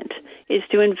encouragement, is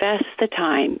to invest the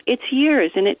time. It's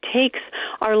years, and it takes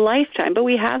our lifetime, but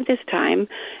we have this time,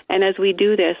 and as we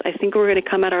do this, I think we're going to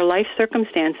come at our life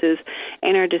circumstances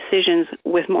and our decisions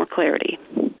with more clarity.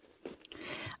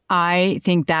 I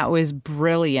think that was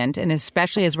brilliant, and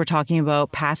especially as we're talking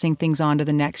about passing things on to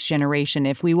the next generation.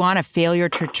 If we want a failure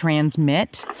to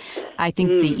transmit, I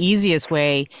think the easiest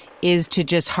way is to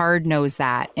just hard-nose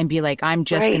that and be like, I'm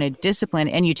just going to discipline.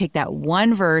 And you take that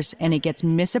one verse and it gets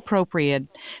misappropriated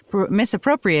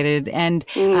and,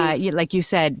 like you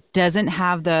said, doesn't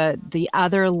have the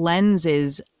other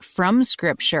lenses from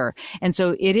Scripture. And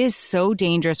so it is so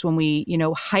dangerous when we,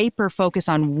 hyper-focus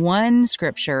on one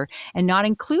Scripture and not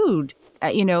include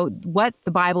what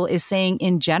the Bible is saying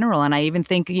in general. And I even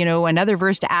think, another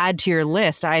verse to add to your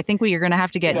list. I think we are going to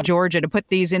have to get Georgia to put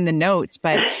these in the notes,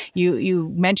 but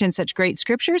you mentioned such great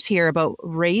scriptures here about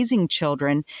raising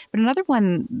children. But another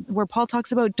one where Paul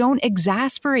talks about don't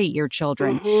exasperate your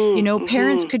children.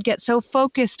 Parents could get so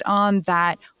focused on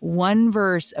that one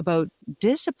verse about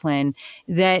discipline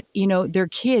that, their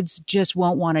kids just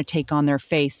won't want to take on their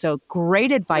faith. So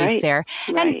great advice there.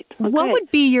 And what would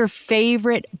be your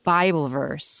favorite Bible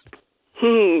verse?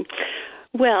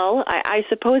 Well, I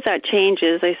suppose that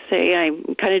changes. I say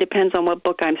kind of depends on what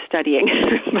book I'm studying.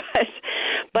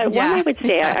 but one I would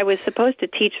say, I was supposed to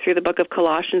teach through the book of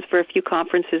Colossians for a few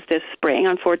conferences this spring.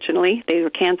 Unfortunately, they were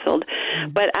canceled.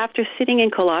 But after sitting in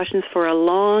Colossians for a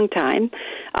long time,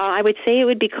 I would say it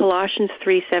would be Colossians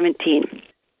 3:17.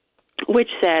 Which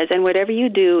says, and whatever you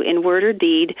do in word or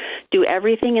deed, do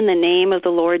everything in the name of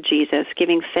the Lord Jesus,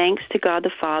 giving thanks to God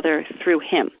the Father through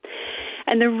him.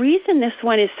 And the reason this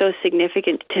one is so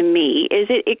significant to me is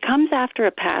it comes after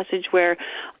a passage where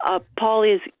Paul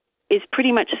is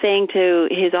pretty much saying to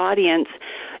his audience,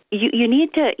 you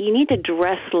need to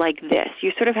dress like this.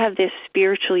 You sort of have this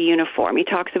spiritual uniform. He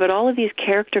talks about all of these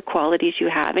character qualities you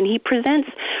have, and he presents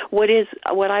what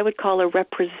I would call a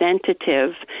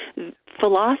representative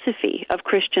philosophy of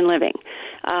Christian living,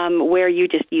 where you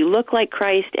look like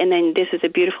Christ, and then this is a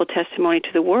beautiful testimony to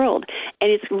the world.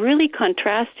 And it's really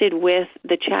contrasted with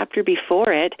the chapter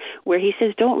before it, where he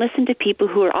says, don't listen to people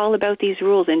who are all about these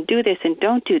rules and do this and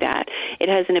don't do that. It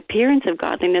has an appearance of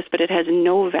godliness, but it has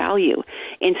no value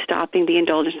in stopping the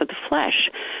indulgence of the flesh.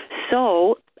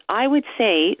 So I would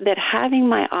say that having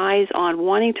my eyes on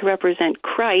wanting to represent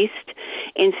Christ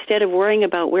instead of worrying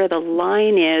about where the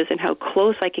line is and how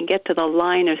close I can get to the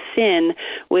line of sin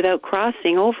without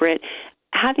crossing over it.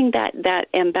 Having that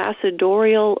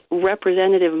ambassadorial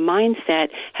representative mindset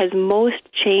has most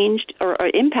changed or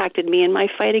impacted me in my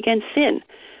fight against sin,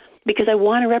 because I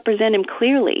want to represent him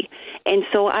clearly. And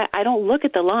so I don't look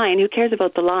at the line. Who cares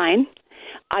about the line?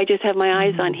 I just have my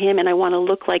eyes on him, and I want to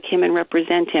look like him and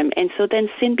represent him. And so then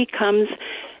sin becomes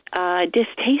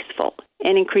distasteful,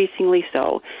 and increasingly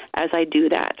so as I do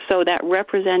that. So that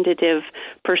representative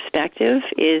perspective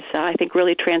is, I think,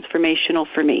 really transformational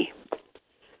for me.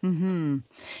 Mm-hmm.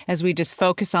 As we just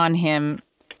focus on him,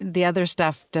 the other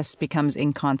stuff just becomes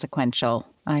inconsequential.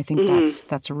 I think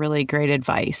that's really great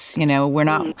advice. We're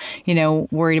not,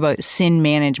 worried about sin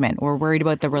management. We're worried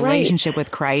about the relationship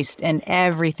with Christ, and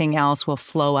everything else will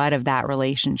flow out of that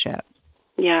relationship.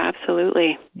 Yeah,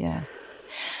 absolutely. Yeah.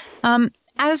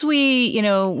 As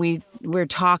we're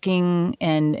talking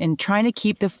and trying to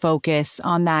keep the focus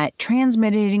on that,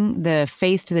 transmitting the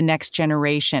faith to the next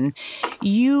generation,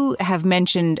 you have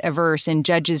mentioned a verse in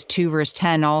Judges 2, verse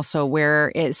 10 also,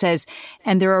 where it says,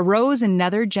 "And there arose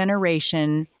another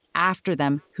generation after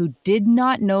them who did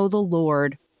not know the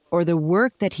Lord or the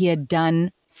work that he had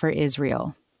done for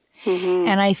Israel." Mm-hmm.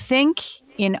 And I think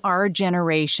in our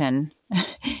generation,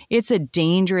 it's a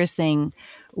dangerous thing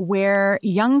where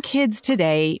young kids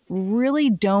today really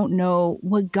don't know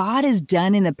what God has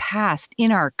done in the past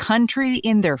in our country,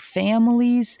 in their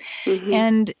families. Mm-hmm.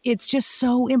 And it's just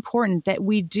so important that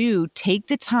we do take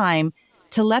the time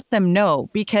to let them know,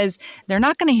 because they're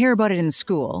not going to hear about it in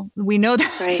school. We know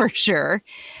that for sure.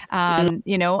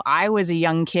 I was a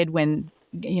young kid when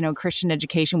Christian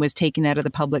education was taken out of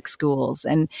the public schools.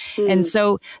 And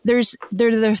so there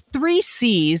are the 3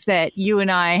 C's that you and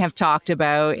I have talked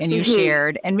about and you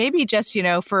shared. And maybe just,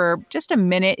 for just a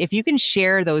minute, if you can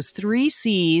share those 3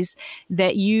 C's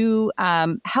that you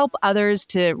help others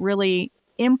to really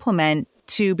implement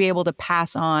to be able to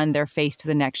pass on their faith to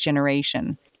the next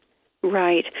generation.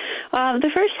 Right. The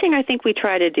first thing I think we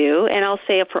try to do, and I'll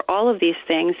say for all of these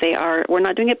things, we're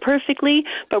not doing it perfectly,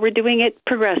 but we're doing it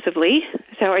progressively,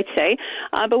 is how I'd say.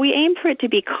 But we aim for it to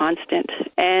be constant.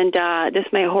 And this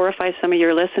may horrify some of your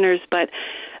listeners, but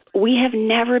we have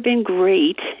never been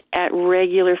great at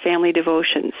regular family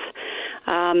devotions.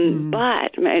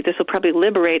 But this will probably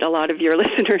liberate a lot of your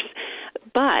listeners.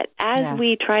 But as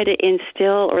we try to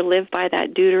instill or live by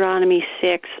that Deuteronomy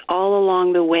 6 all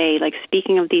along the way, like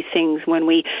speaking of these things when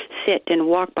we sit and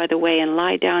walk by the way and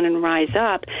lie down and rise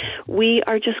up, we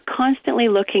are just constantly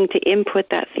looking to input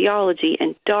that theology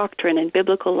and doctrine and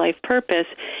biblical life purpose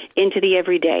into the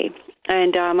everyday.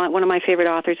 And one of my favorite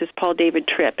authors is Paul David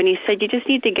Tripp, and he said you just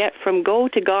need to get from go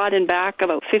to God and back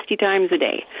about 50 times a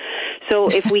day. So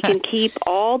if we can keep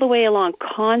all the way along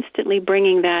constantly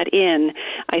bringing that in,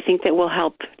 I think that will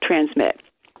help transmit.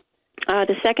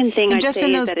 The second thing I'd say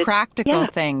in is those practical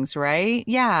things, right?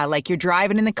 Yeah, like you're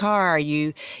driving in the car,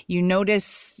 you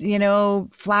notice,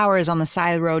 flowers on the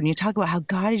side of the road, and you talk about how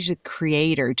God is the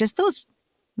creator. Just those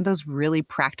really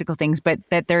practical things, but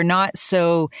that they're not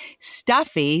so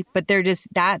stuffy, but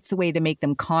that's the way to make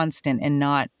them constant and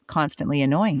not constantly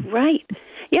annoying. Right.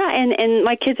 Yeah, and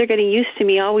my kids are getting used to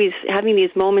me always having these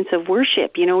moments of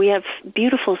worship. We have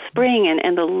beautiful spring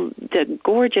and the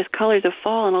gorgeous colors of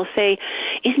fall, and I'll say,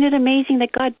 isn't it amazing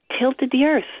that God tilted the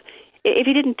earth? If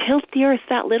he didn't tilt the earth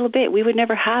that little bit, we would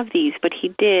never have these, but he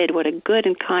did. What a good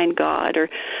and kind God.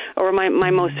 Or my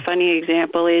most funny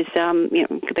example is,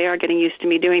 they are getting used to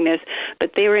me doing this,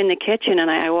 but they were in the kitchen,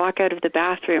 and I walk out of the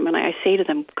bathroom, and I say to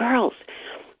them, girls,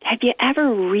 have you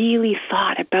ever really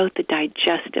thought about the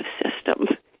digestive system?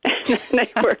 And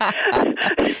they were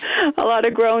a lot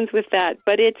of groans with that.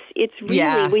 But it's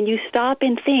really, when you stop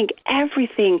and think,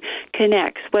 everything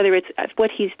connects, whether it's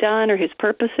what he's done or his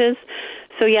purposes.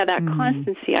 So, that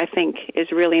constancy, I think,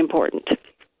 is really important.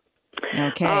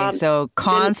 Okay, so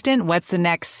constant, what's the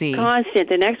next C? Constant.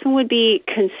 The next one would be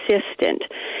consistent.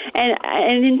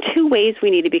 And in 2 ways we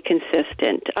need to be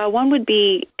consistent. One would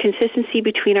be consistency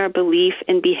between our belief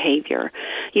and behavior.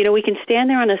 We can stand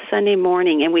there on a Sunday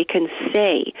morning and we can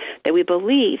say that we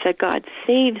believe that God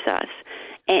saves us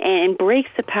and breaks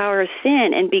the power of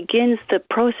sin and begins the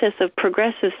process of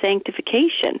progressive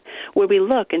sanctification, where we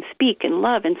look and speak and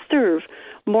love and serve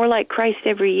more like Christ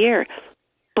every year.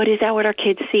 But is that what our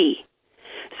kids see?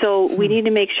 So we need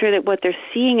to make sure that what they're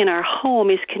seeing in our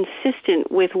home is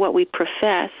consistent with what we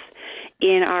profess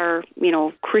in our,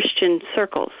 Christian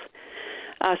circles.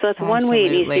 So that's one way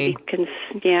it needs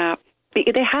to be.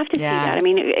 They have to see that. I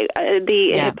mean,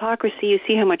 the hypocrisy, you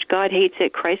see how much God hates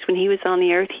it. Christ, when he was on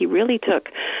the earth, he really took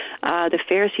the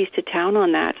Pharisees to town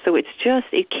on that. So it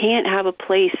can't have a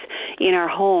place in our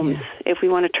homes if we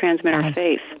want to transmit our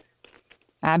faith.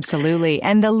 Absolutely.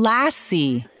 And the last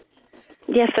C.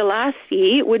 Yes, the last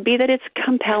C would be that it's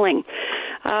compelling.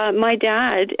 My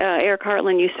dad, Eric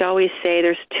Hartland, used to always say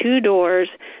there's 2 doors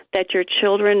that your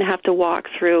children have to walk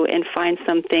through and find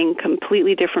something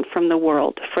completely different from the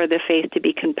world for the faith to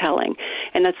be compelling.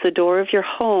 And that's the door of your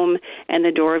home and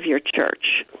the door of your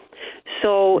church.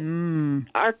 So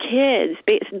our kids,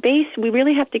 we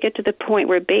really have to get to the point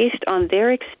where, based on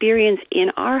their experience in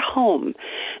our home,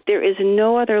 there is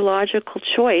no other logical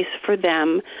choice for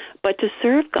them but to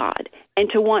serve God and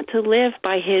to want to live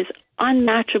by His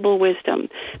unmatchable wisdom,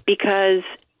 because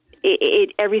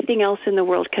everything else in the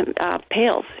world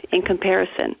pales in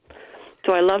comparison.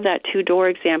 So I love that 2-door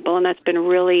example, and that's been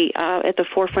really at the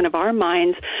forefront of our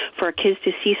minds for our kids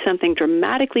to see something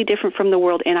dramatically different from the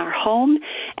world in our home,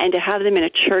 and to have them in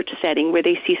a church setting where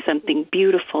they see something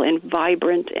beautiful and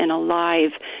vibrant and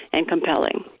alive and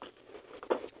compelling.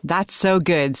 That's so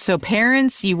good. So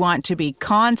parents, you want to be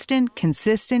constant,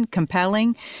 consistent,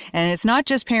 compelling. And it's not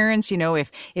just parents,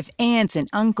 if aunts and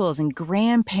uncles and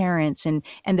grandparents and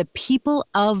the people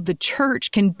of the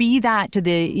church can be that to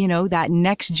the, that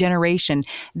next generation,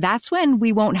 that's when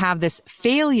we won't have this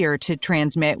failure to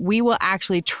transmit. We will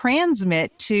actually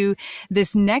transmit to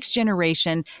this next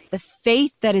generation the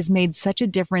faith that has made such a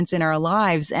difference in our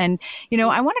lives. And,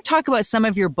 I want to talk about some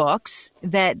of your books,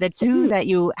 the 2 that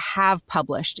you have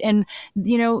published. And,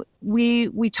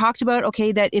 we talked about,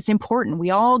 that it's important. We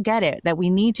all get it, that we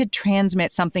need to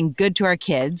transmit something good to our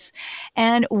kids.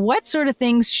 And what sort of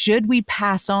things should we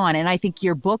pass on? And I think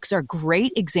your books are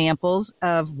great examples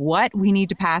of what we need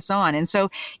to pass on. And so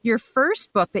your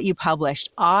first book that you published,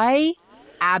 I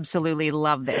absolutely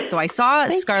love this. So I saw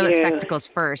Scarlet Spectacles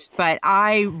first, but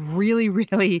I really,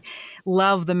 really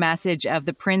love the message of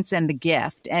The Prince and the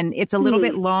Gift. And it's a little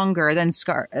bit longer than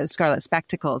Scarlet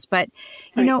Spectacles. But,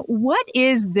 what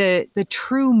is the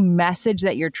true message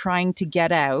that you're trying to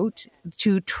get out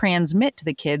to transmit to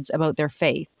the kids about their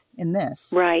faith in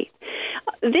this? Right.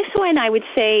 This one, I would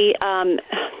say, I'm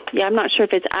not sure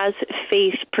if it's as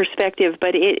faith perspective,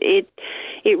 but it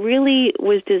really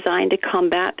was designed to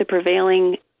combat the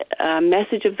prevailing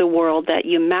message of the world that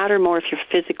you matter more if you're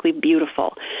physically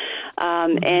beautiful.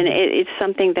 And it's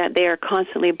something that they are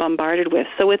constantly bombarded with.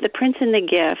 So with The Prince and the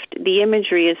Gift, the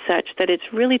imagery is such that it's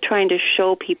really trying to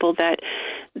show people that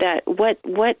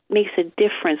what makes a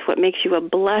difference, what makes you a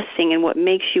blessing, and what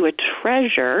makes you a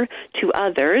treasure to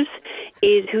others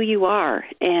is who you are,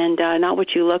 and not what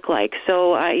you look like.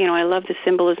 So, I love the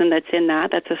symbolism that's in that.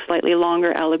 That's a slightly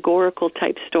longer allegorical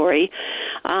type story.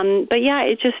 But yeah,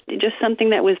 it's just something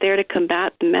that was there to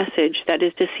combat the message that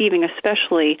is deceiving,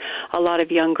 especially a lot of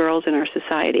young girls in our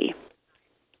society.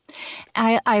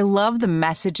 I love the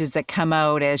messages that come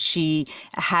out as she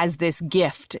has this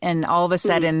gift, and all of a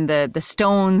sudden the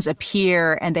stones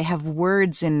appear and they have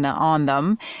words on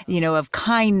them, of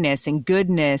kindness and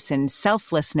goodness and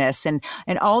selflessness and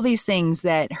all these things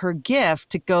that her gift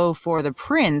to go for the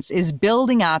prince is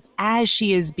building up as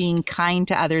she is being kind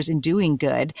to others and doing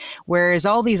good. Whereas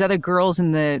all these other girls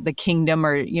in the kingdom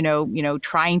are,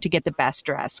 trying to get the best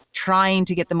dress, trying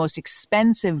to get the most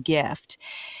expensive gift.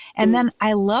 And then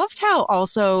I loved how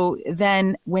also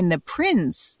then when the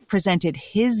prince presented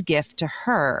his gift to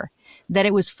her, that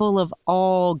it was full of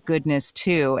all goodness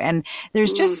too. And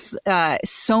there's just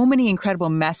so many incredible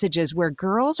messages where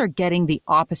girls are getting the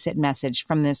opposite message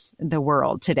from the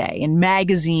world today in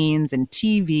magazines and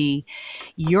TV.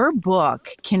 Your book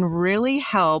can really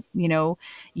help,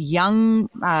 young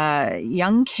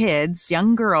kids,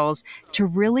 young girls to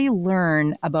really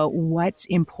learn about what's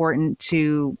important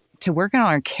to work on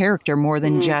our character more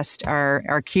than just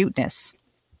our cuteness.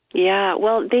 Yeah,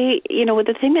 well,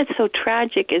 the thing that's so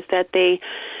tragic is that they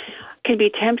can be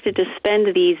tempted to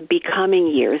spend these becoming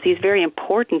years, these very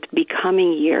important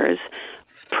becoming years,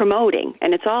 promoting,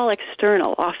 and it's all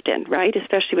external often, right?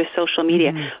 Especially with social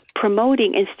media,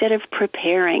 promoting instead of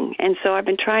preparing. And so I've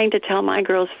been trying to tell my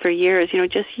girls for years,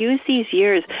 just use these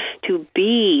years to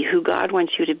be who God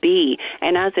wants you to be.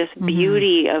 And as this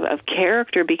beauty of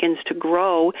character begins to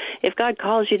grow, if God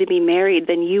calls you to be married,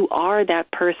 then you are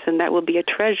that person that will be a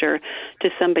treasure to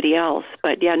somebody else.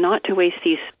 But yeah, not to waste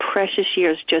these precious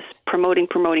years just promoting,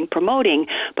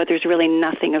 but there's really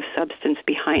nothing of substance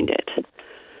behind it.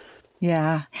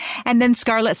 Yeah. And then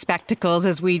Scarlet Spectacles,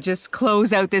 as we just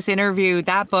close out this interview,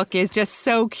 that book is just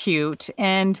so cute.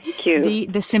 And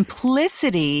the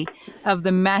simplicity of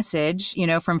the message,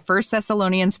 from 1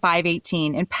 Thessalonians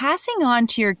 5:18 and passing on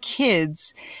to your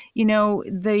kids,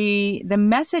 the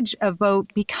message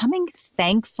about becoming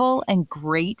thankful and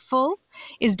grateful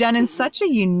is done in such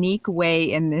a unique way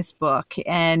in this book.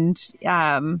 And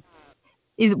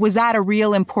was that a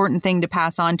real important thing to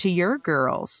pass on to your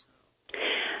girls?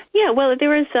 Yeah, well, there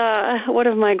was one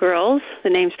of my girls, the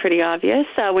name's pretty obvious,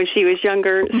 when she was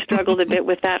younger, struggled a bit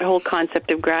with that whole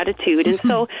concept of gratitude. And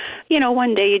so,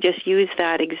 one day you just use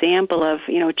that example of,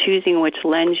 choosing which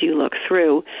lens you look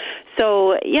through.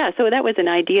 So that was an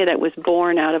idea that was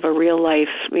born out of a real life,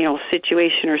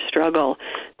 situation or struggle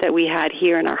that we had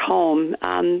here in our home.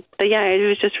 But it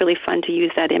was just really fun to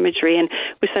use that imagery, and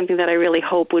was something that I really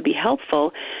hope would be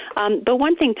helpful. But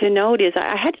one thing to note is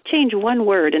I had to change one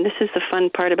word, and this is the fun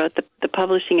part about the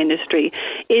publishing industry,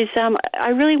 is I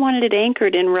really wanted it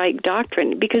anchored in right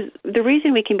doctrine, because the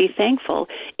reason we can be thankful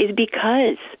is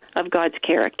because of God's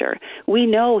character. We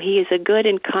know He is a good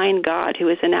and kind God who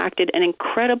has enacted an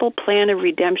incredible plan of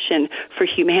redemption for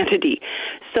humanity.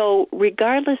 So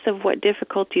regardless of what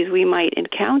difficulties we might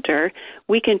encounter,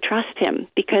 we can trust Him,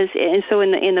 and so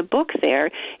in the book there,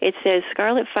 it says,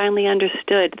 Scarlett finally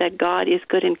understood that God is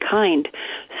good and kind.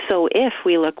 So if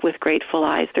we look with grateful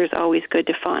eyes, there's always good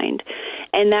to find.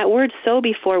 And that word so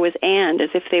before was and, as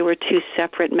if they were two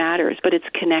separate matters, but it's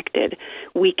connected.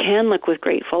 We can look with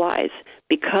grateful eyes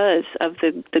because of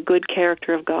the good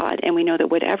character of God, and we know that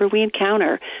whatever we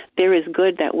encounter, there is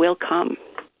good that will come.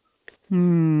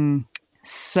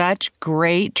 Such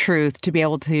great truth to be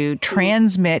able to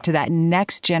transmit to that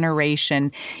next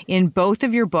generation in both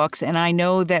of your books. And I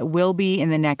know that will be in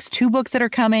the next 2 books that are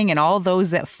coming and all those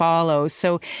that follow.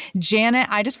 So Janet,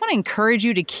 I just want to encourage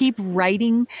you to keep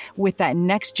writing with that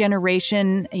next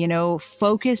generation,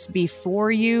 focus before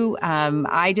you.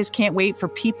 I just can't wait for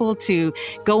people to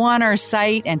go on our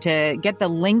site and to get the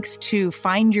links to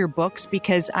find your books,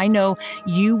 because I know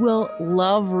you will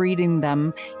love reading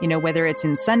them, whether it's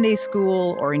in Sunday school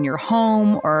or in your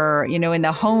home or, in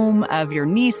the home of your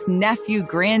niece, nephew,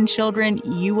 grandchildren.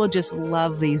 You will just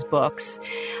love these books.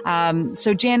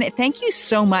 So Janet, thank you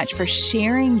so much for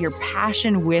sharing your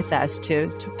passion with us to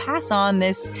pass on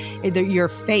your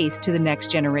faith to the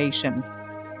next generation.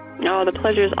 Oh, the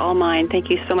pleasure is all mine. Thank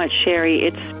you so much, Sherry.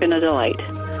 It's been a delight. It's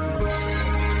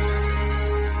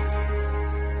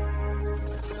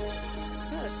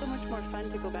so much more fun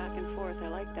to go back and forth. I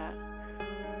like that.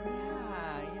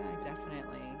 Yeah,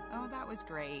 definitely. Oh, that was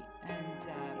great. And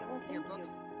your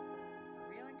book's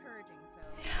real encouraging.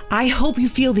 I hope you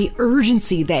feel the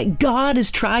urgency that God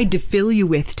has tried to fill you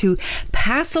with to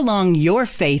pass along your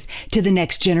faith to the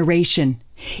next generation.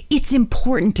 It's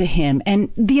important to Him,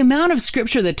 and the amount of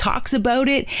scripture that talks about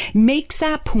it makes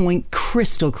that point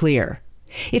crystal clear.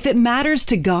 If it matters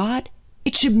to God,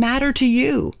 it should matter to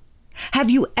you. Have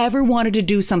you ever wanted to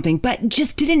do something but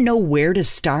just didn't know where to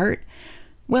start?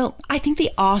 Well, I think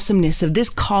the awesomeness of this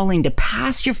calling to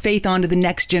pass your faith on to the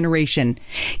next generation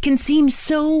can seem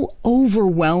so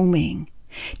overwhelming.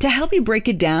 To help you break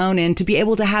it down and to be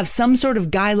able to have some sort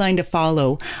of guideline to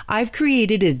follow, I've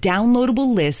created a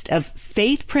downloadable list of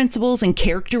faith principles and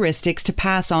characteristics to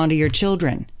pass on to your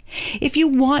children. If you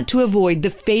want to avoid the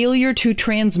failure to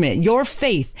transmit your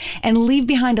faith and leave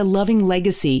behind a loving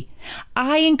legacy,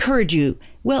 I encourage you,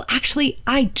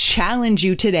 I challenge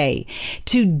you today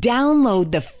to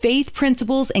download the faith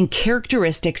principles and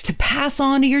characteristics to pass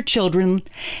on to your children.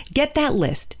 Get that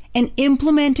list and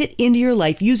implement it into your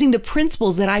life using the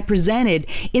principles that I presented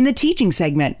in the teaching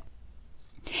segment.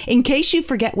 In case you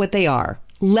forget what they are,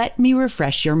 let me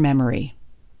refresh your memory.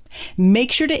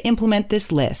 Make sure to implement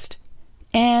this list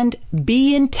and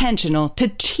be intentional to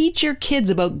teach your kids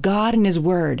about God and His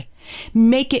Word.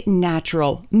 Make it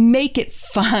natural, make it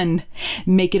fun,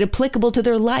 make it applicable to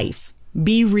their life.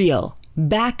 Be real.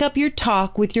 Back up your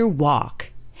talk with your walk.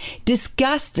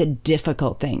 Discuss the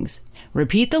difficult things.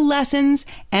 Repeat the lessons,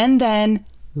 and then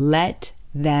let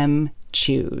them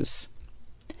choose.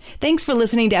 Thanks for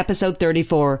listening to episode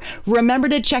 34. Remember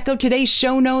to check out today's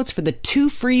show notes for the 2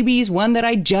 freebies, one that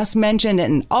I just mentioned,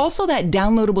 and also that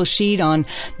downloadable sheet on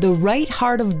the right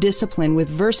heart of discipline with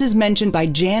verses mentioned by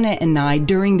Janet and I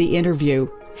during the interview.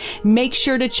 Make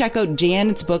sure to check out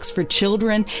Janet's books for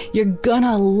children. You're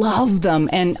gonna love them,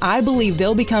 and I believe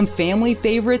they'll become family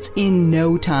favorites in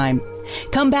no time.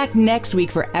 Come back next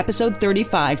week for episode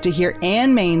 35 to hear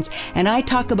Ann Maines and I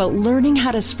talk about learning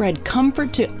how to spread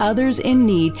comfort to others in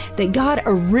need that God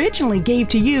originally gave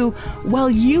to you while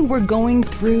you were going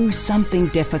through something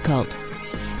difficult.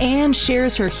 Ann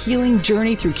shares her healing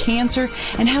journey through cancer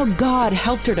and how God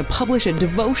helped her to publish a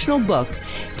devotional book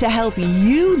to help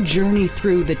you journey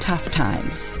through the tough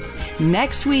times.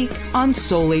 next week on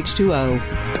Soul H2O.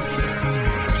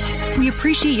 We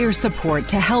appreciate your support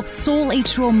to help Soul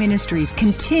H2O Ministries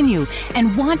continue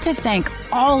and want to thank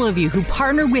all of you who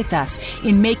partner with us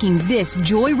in making this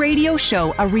Joy Radio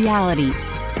show a reality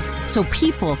so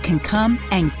people can come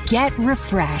and get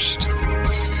refreshed.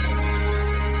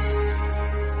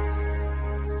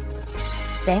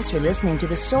 Thanks for listening to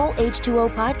the Soul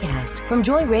H2O podcast from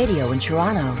Joy Radio in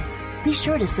Toronto. Be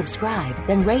sure to subscribe,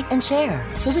 then rate and share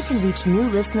so we can reach new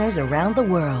listeners around the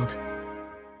world.